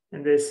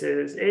 and this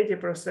is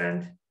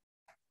 80%,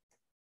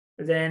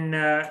 then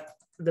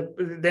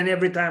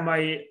every time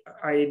I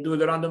do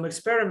the random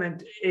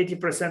experiment,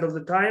 80% of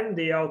the time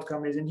the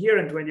outcome is in here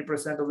and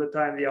 20% of the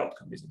time the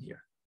outcome is in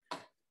here.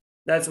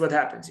 That's what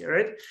happens here,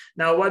 right?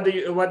 Now, what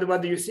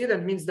do you see?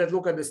 That means that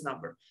look at this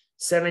number,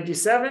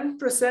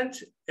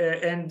 77%,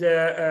 and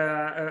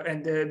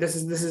this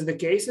is the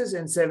cases,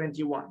 and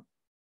 71,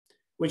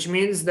 which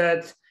means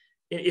that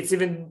it's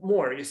even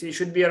more. You see, it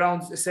should be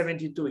around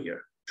 72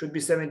 here. Should be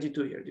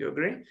 72 here. Do you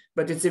agree?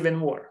 But it's even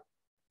more.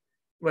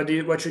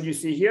 what should you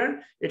see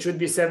here? It should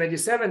be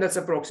 77. That's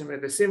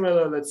approximately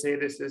similar. Let's say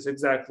this is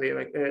exactly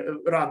like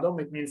random.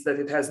 It means that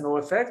it has no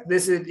effect.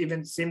 This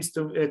even seems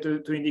to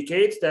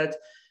indicate that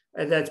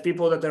that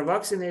people that are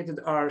vaccinated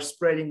are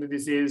spreading the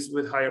disease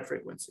with higher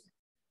frequency.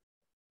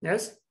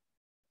 Yes?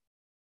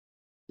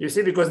 You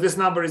see, because this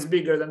number is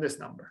bigger than this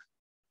number.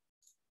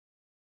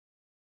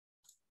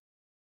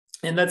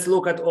 And let's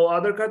look at all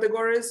other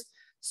categories.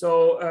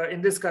 So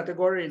in this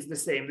category, it's the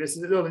same. This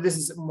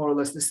is more or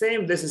less the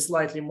same. This is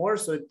slightly more.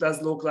 So it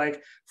does look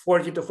like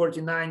 40 to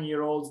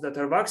 49-year-olds that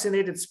are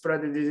vaccinated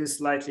spread the disease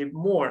slightly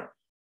more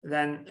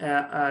than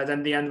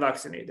the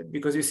unvaccinated.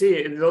 Because you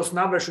see, those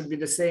numbers should be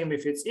the same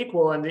if it's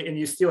equal, and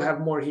you still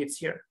have more hits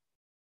here.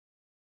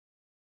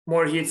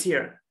 More hits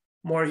here,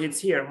 more hits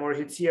here, more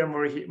hits here,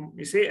 more hits,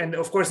 you see? And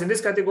of course, in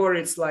this category,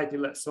 it's slightly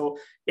less. So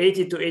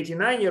 80 to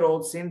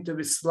 89-year-olds seem to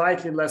be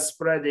slightly less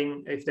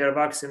spreading if they're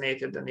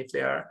vaccinated than if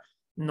they are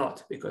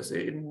not, because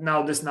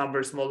now this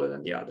number is smaller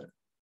than the other,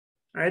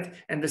 right?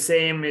 And the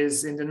same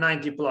is in the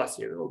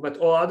 90-plus-year-old, but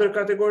all other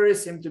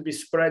categories seem to be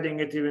spreading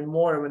it even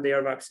more when they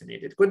are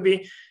vaccinated. Could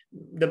be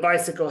the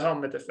bicycle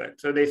helmet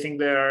effect. So they think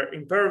they are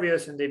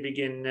impervious and they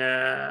begin,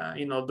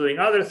 doing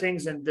other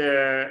things and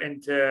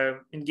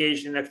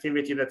engage in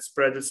activity that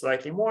spread it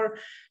slightly more.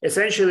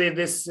 Essentially,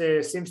 this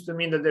seems to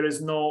mean that there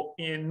is no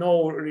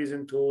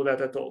reason to that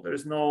at all.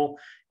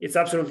 It's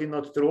absolutely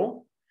not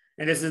true.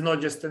 And this is not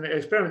just an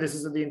experiment, this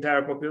is the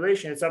entire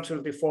population. It's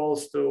absolutely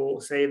false to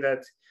say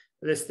that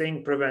this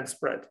thing prevents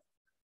spread.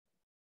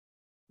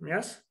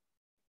 Yes?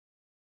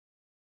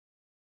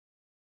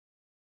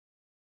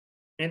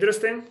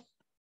 Interesting.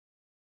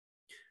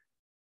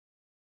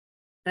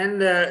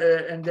 And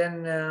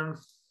then,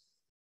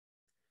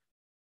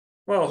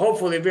 well,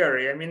 hopefully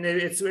very. I mean,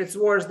 it's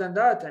worse than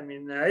that. I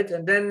mean, right?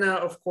 And then,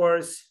 of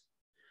course,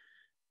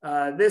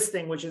 this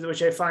thing, which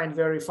I find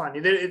very funny.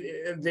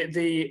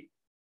 The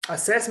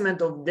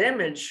assessment of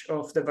damage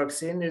of the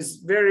vaccine is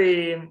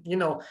very,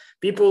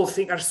 people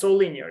think are so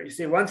linear. You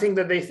see, one thing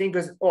that they think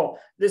is, oh,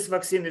 this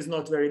vaccine is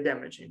not very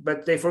damaging,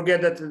 but they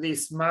forget that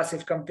this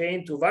massive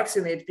campaign to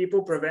vaccinate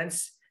people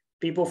prevents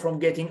people from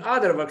getting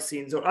other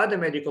vaccines or other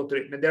medical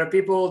treatment. There are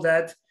people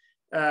that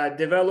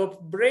develop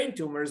brain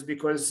tumors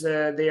because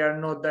they are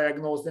not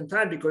diagnosed in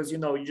time, because,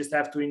 you just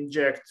have to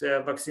inject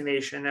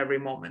vaccination every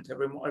moment,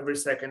 every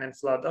second, and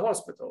flood the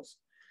hospitals.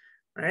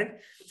 Right.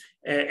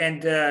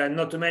 And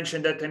not to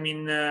mention that, I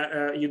mean,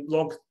 you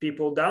lock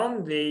people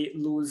down, they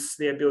lose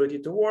the ability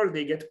to work,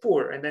 they get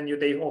poor. And then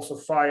they also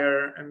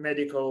fire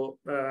medical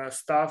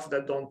staff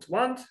that don't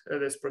want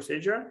this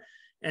procedure.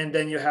 And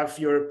then you have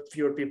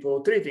fewer people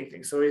treating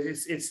things. So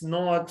it's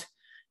not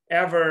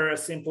ever a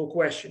simple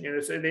question.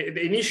 So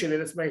initially,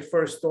 that's my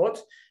first thought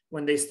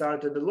when they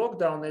started the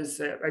lockdown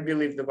is, I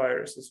believe the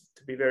virus is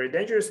to be very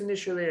dangerous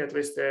initially. At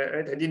least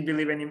I didn't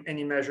believe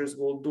any measures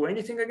will do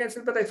anything against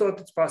it, but I thought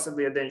it's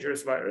possibly a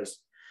dangerous virus.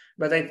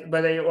 But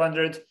I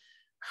wondered,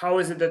 how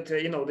is it that,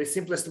 the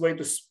simplest way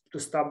to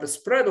stop the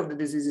spread of the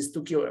disease is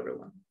to kill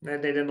everyone.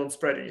 And they don't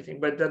spread anything,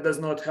 but that does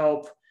not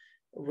help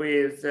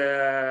with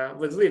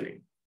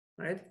living,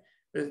 right?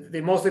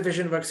 The most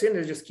efficient vaccine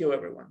is just kill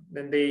everyone.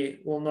 Then they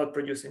will not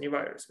produce any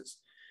viruses.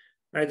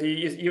 Right,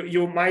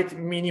 you might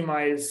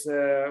minimize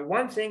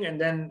one thing and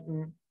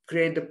then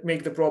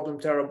make the problem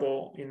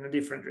terrible in a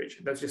different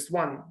region. That's just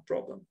one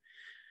problem.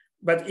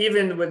 But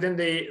even within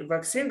the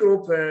vaccine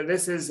group,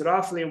 this is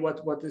roughly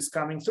what is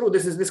coming through.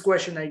 This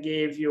question I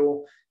gave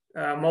you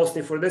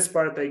mostly for this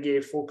part. I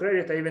gave full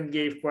credit. I even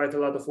gave quite a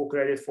lot of full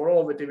credit for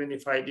all of it, even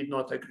if I did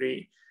not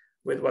agree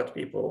with what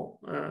people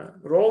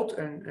wrote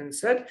and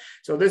said.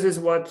 So this is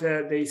what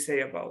they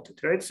say about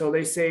it, right? So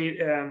they say.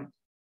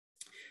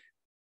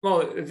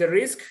 Well, the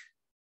risk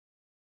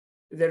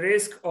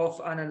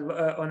of an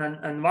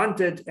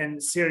unwanted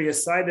and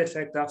serious side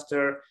effect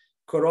after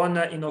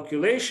corona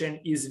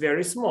inoculation is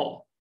very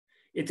small.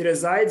 It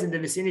resides in the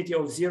vicinity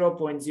of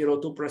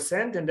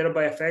 0.02% and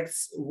thereby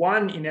affects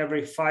 1 in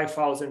every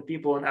 5,000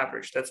 people on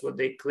average. That's what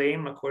they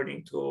claim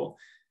according to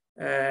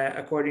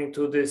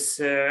this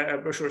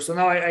brochure. So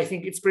now I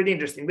think it's pretty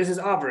interesting. This is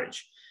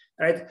average.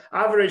 Right?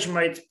 Average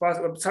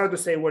it's hard to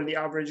say where the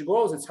average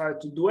goes. It's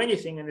hard to do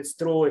anything. And it's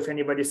true if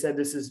anybody said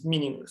this is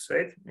meaningless,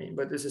 right?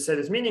 But this is said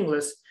it's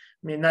meaningless,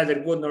 neither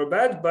good nor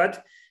bad,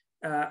 but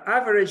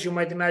average, you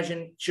might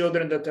imagine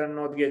children that are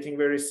not getting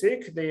very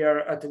sick, they are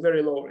at a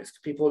very low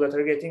risk. People that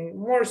are getting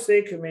more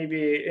sick,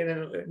 maybe,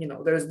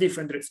 there's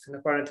different risks. And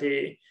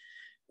apparently,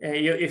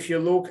 if you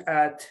look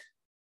at,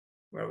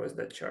 where was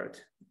that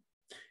chart?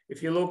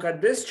 If you look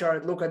at this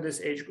chart, look at this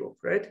age group,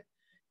 right?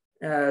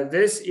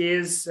 This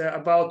is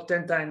about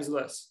 10 times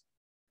less.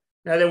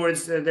 In other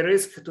words, the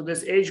risk to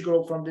this age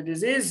group from the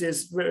disease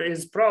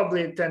is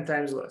probably 10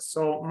 times less.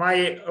 So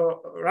my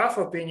rough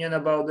opinion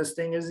about this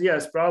thing is,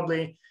 yes,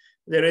 probably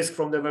the risk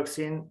from the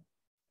vaccine,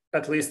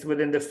 at least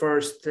within the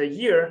first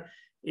year,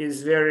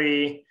 is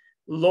very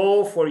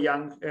low for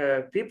young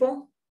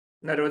people.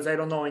 In other words, I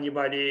don't know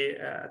anybody,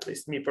 at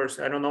least me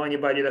personally, I don't know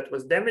anybody that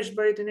was damaged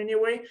by it in any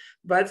way,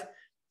 but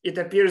it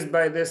appears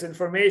by this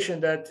information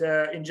that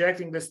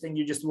injecting this thing,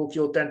 you just will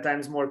kill 10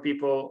 times more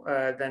people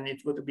than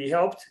it would be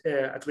helped,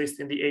 at least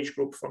in the age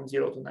group from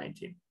 0 to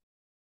 19.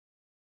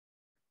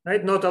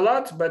 Right? Not a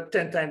lot, but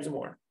 10 times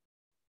more.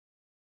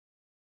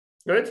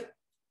 Good.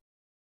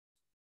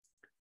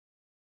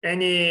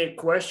 Any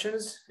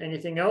questions?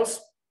 Anything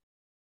else?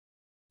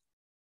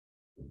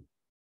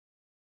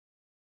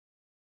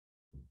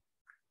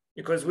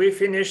 Because we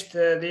finished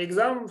the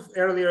exam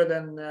earlier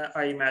than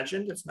I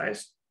imagined. It's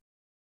nice.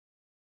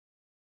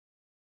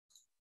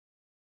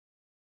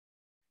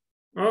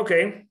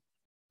 Okay.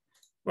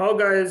 Well,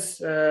 guys,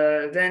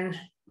 then.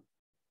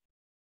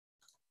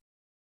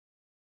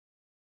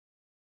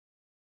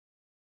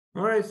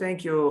 All right.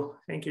 Thank you.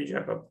 Thank you,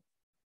 Jacob.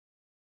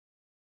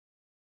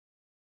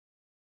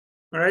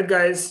 All right,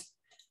 guys.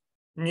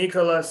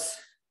 Nicholas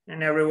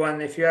and everyone,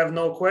 if you have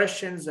no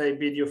questions, I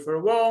bid you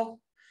farewell.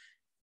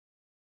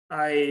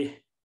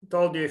 I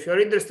told you if you're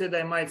interested,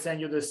 I might send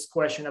you this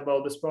question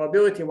about this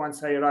probability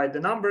once I write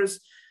the numbers.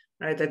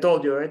 Right? I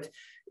told you it.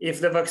 If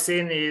the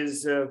vaccine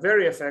is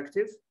very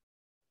effective,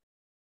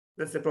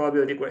 that's the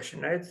probability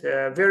question, right?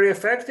 Very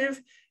effective,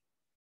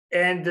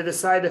 and the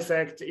side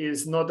effect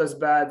is not as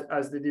bad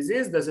as the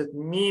disease. Does it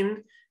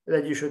mean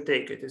that you should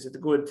take it? Is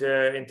it good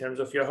in terms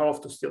of your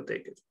health to still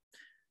take it?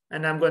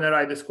 And I'm going to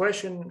write this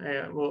question,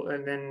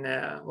 and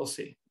then we'll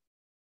see.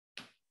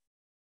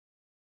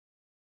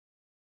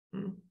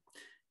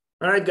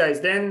 All right, guys,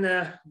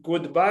 then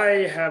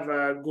goodbye. Have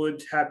a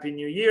good, happy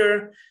new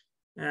year,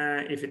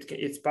 if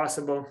it's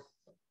possible.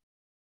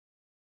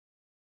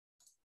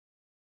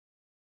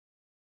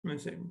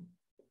 Let's see.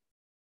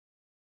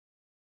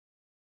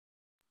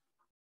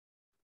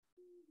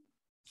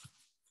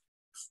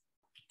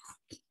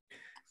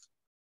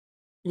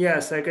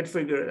 Yes, I could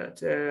figure that.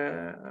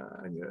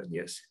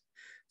 Yes.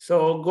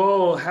 So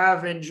go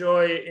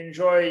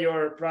enjoy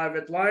your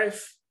private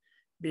life.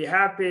 Be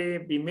happy,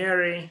 be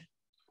merry.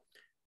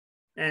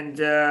 And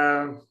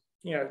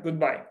yeah,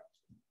 goodbye.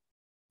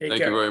 Thank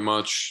you very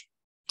much.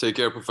 Take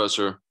care,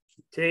 Professor.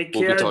 Take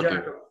care,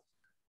 Jacob.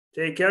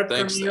 Take care.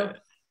 Thanks.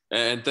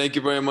 And thank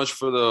you very much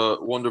for the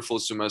wonderful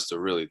semester.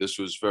 Really, this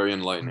was very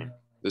enlightening.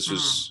 This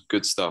was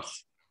good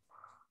stuff.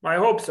 I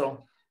hope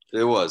so.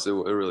 It was. It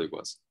really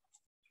was.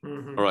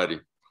 All righty.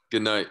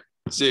 Good night.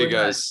 See you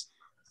guys.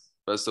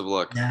 Best of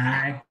luck. Good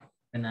night.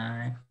 Good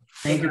night.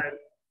 Thank you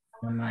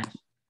very much.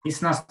 И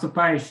с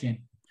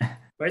наступающим.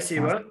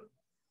 Спасибо.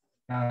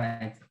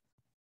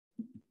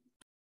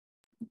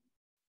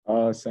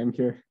 Same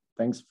here.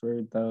 Thanks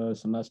for the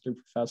semester,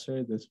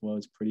 Professor. This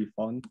was pretty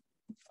fun.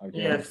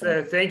 Okay. Yes,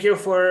 thank you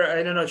for,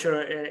 I don't know,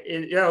 sure.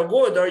 Yeah,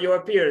 good, or you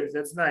appeared.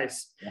 That's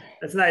nice. Yeah.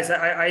 That's nice.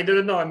 I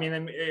don't know. I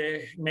mean,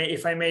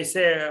 if I may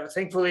say,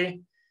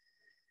 thankfully,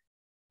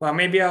 well,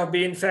 maybe I'll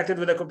be infected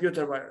with a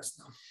computer virus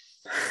now.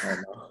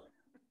 Oh, no.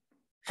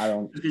 I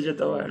don't.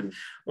 Digital virus.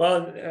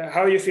 Well,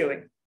 how are you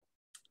feeling?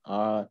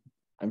 I'm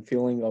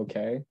feeling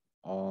okay.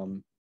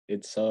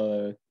 It's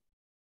at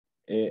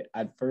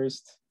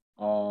first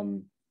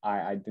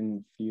I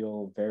didn't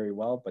feel very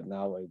well, but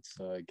now it's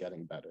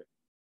getting better.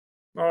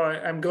 Oh,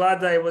 I'm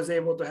glad I was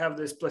able to have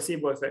this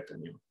placebo effect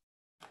on you.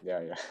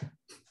 Yeah.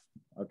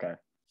 Okay.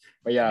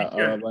 But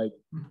yeah, like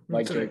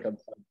Jacob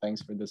said,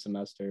 thanks for the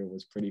semester. It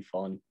was pretty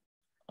fun.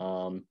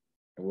 It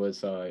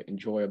was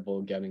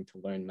enjoyable getting to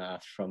learn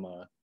math from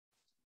a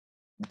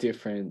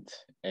different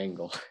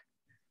angle.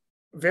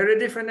 Very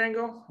different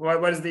angle?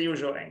 What is the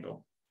usual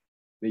angle?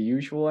 The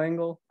usual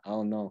angle? I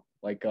don't know.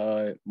 Like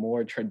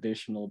more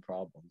traditional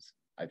problems,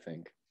 I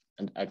think,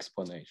 and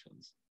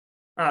explanations.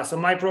 So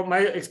my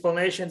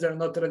explanations are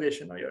not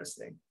traditional, you're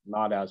saying?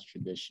 Not as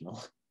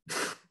traditional.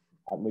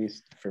 At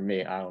least for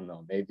me, I don't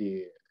know.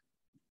 Maybe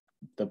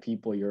the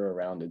people you're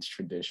around, it's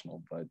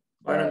traditional, but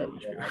I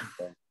don't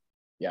know.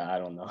 Yeah, I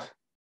don't know.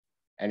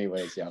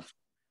 Anyways, yeah.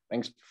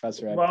 Thanks,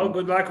 Professor Etkin. Well,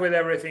 good luck with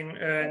everything,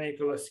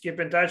 Nicholas.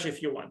 Keep in touch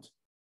if you want.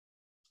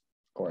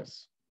 Of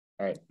course.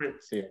 All right.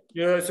 See you.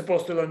 You're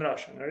supposed to learn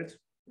Russian, right?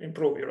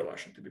 Improve your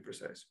Russian, to be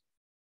precise.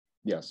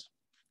 Yes.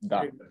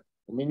 Да.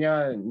 У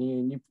меня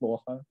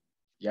неплохо,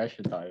 я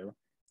считаю.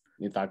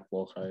 Не так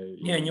плохо.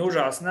 Не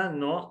ужасно,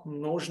 но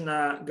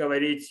нужно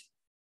говорить,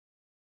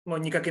 ну,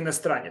 не как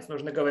иностранец.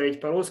 Нужно говорить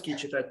по-русски и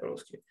читать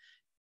по-русски.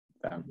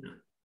 Да.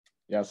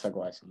 Я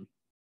согласен.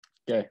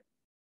 Окей.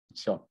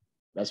 Все.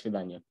 До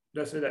свидания.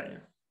 До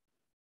свидания.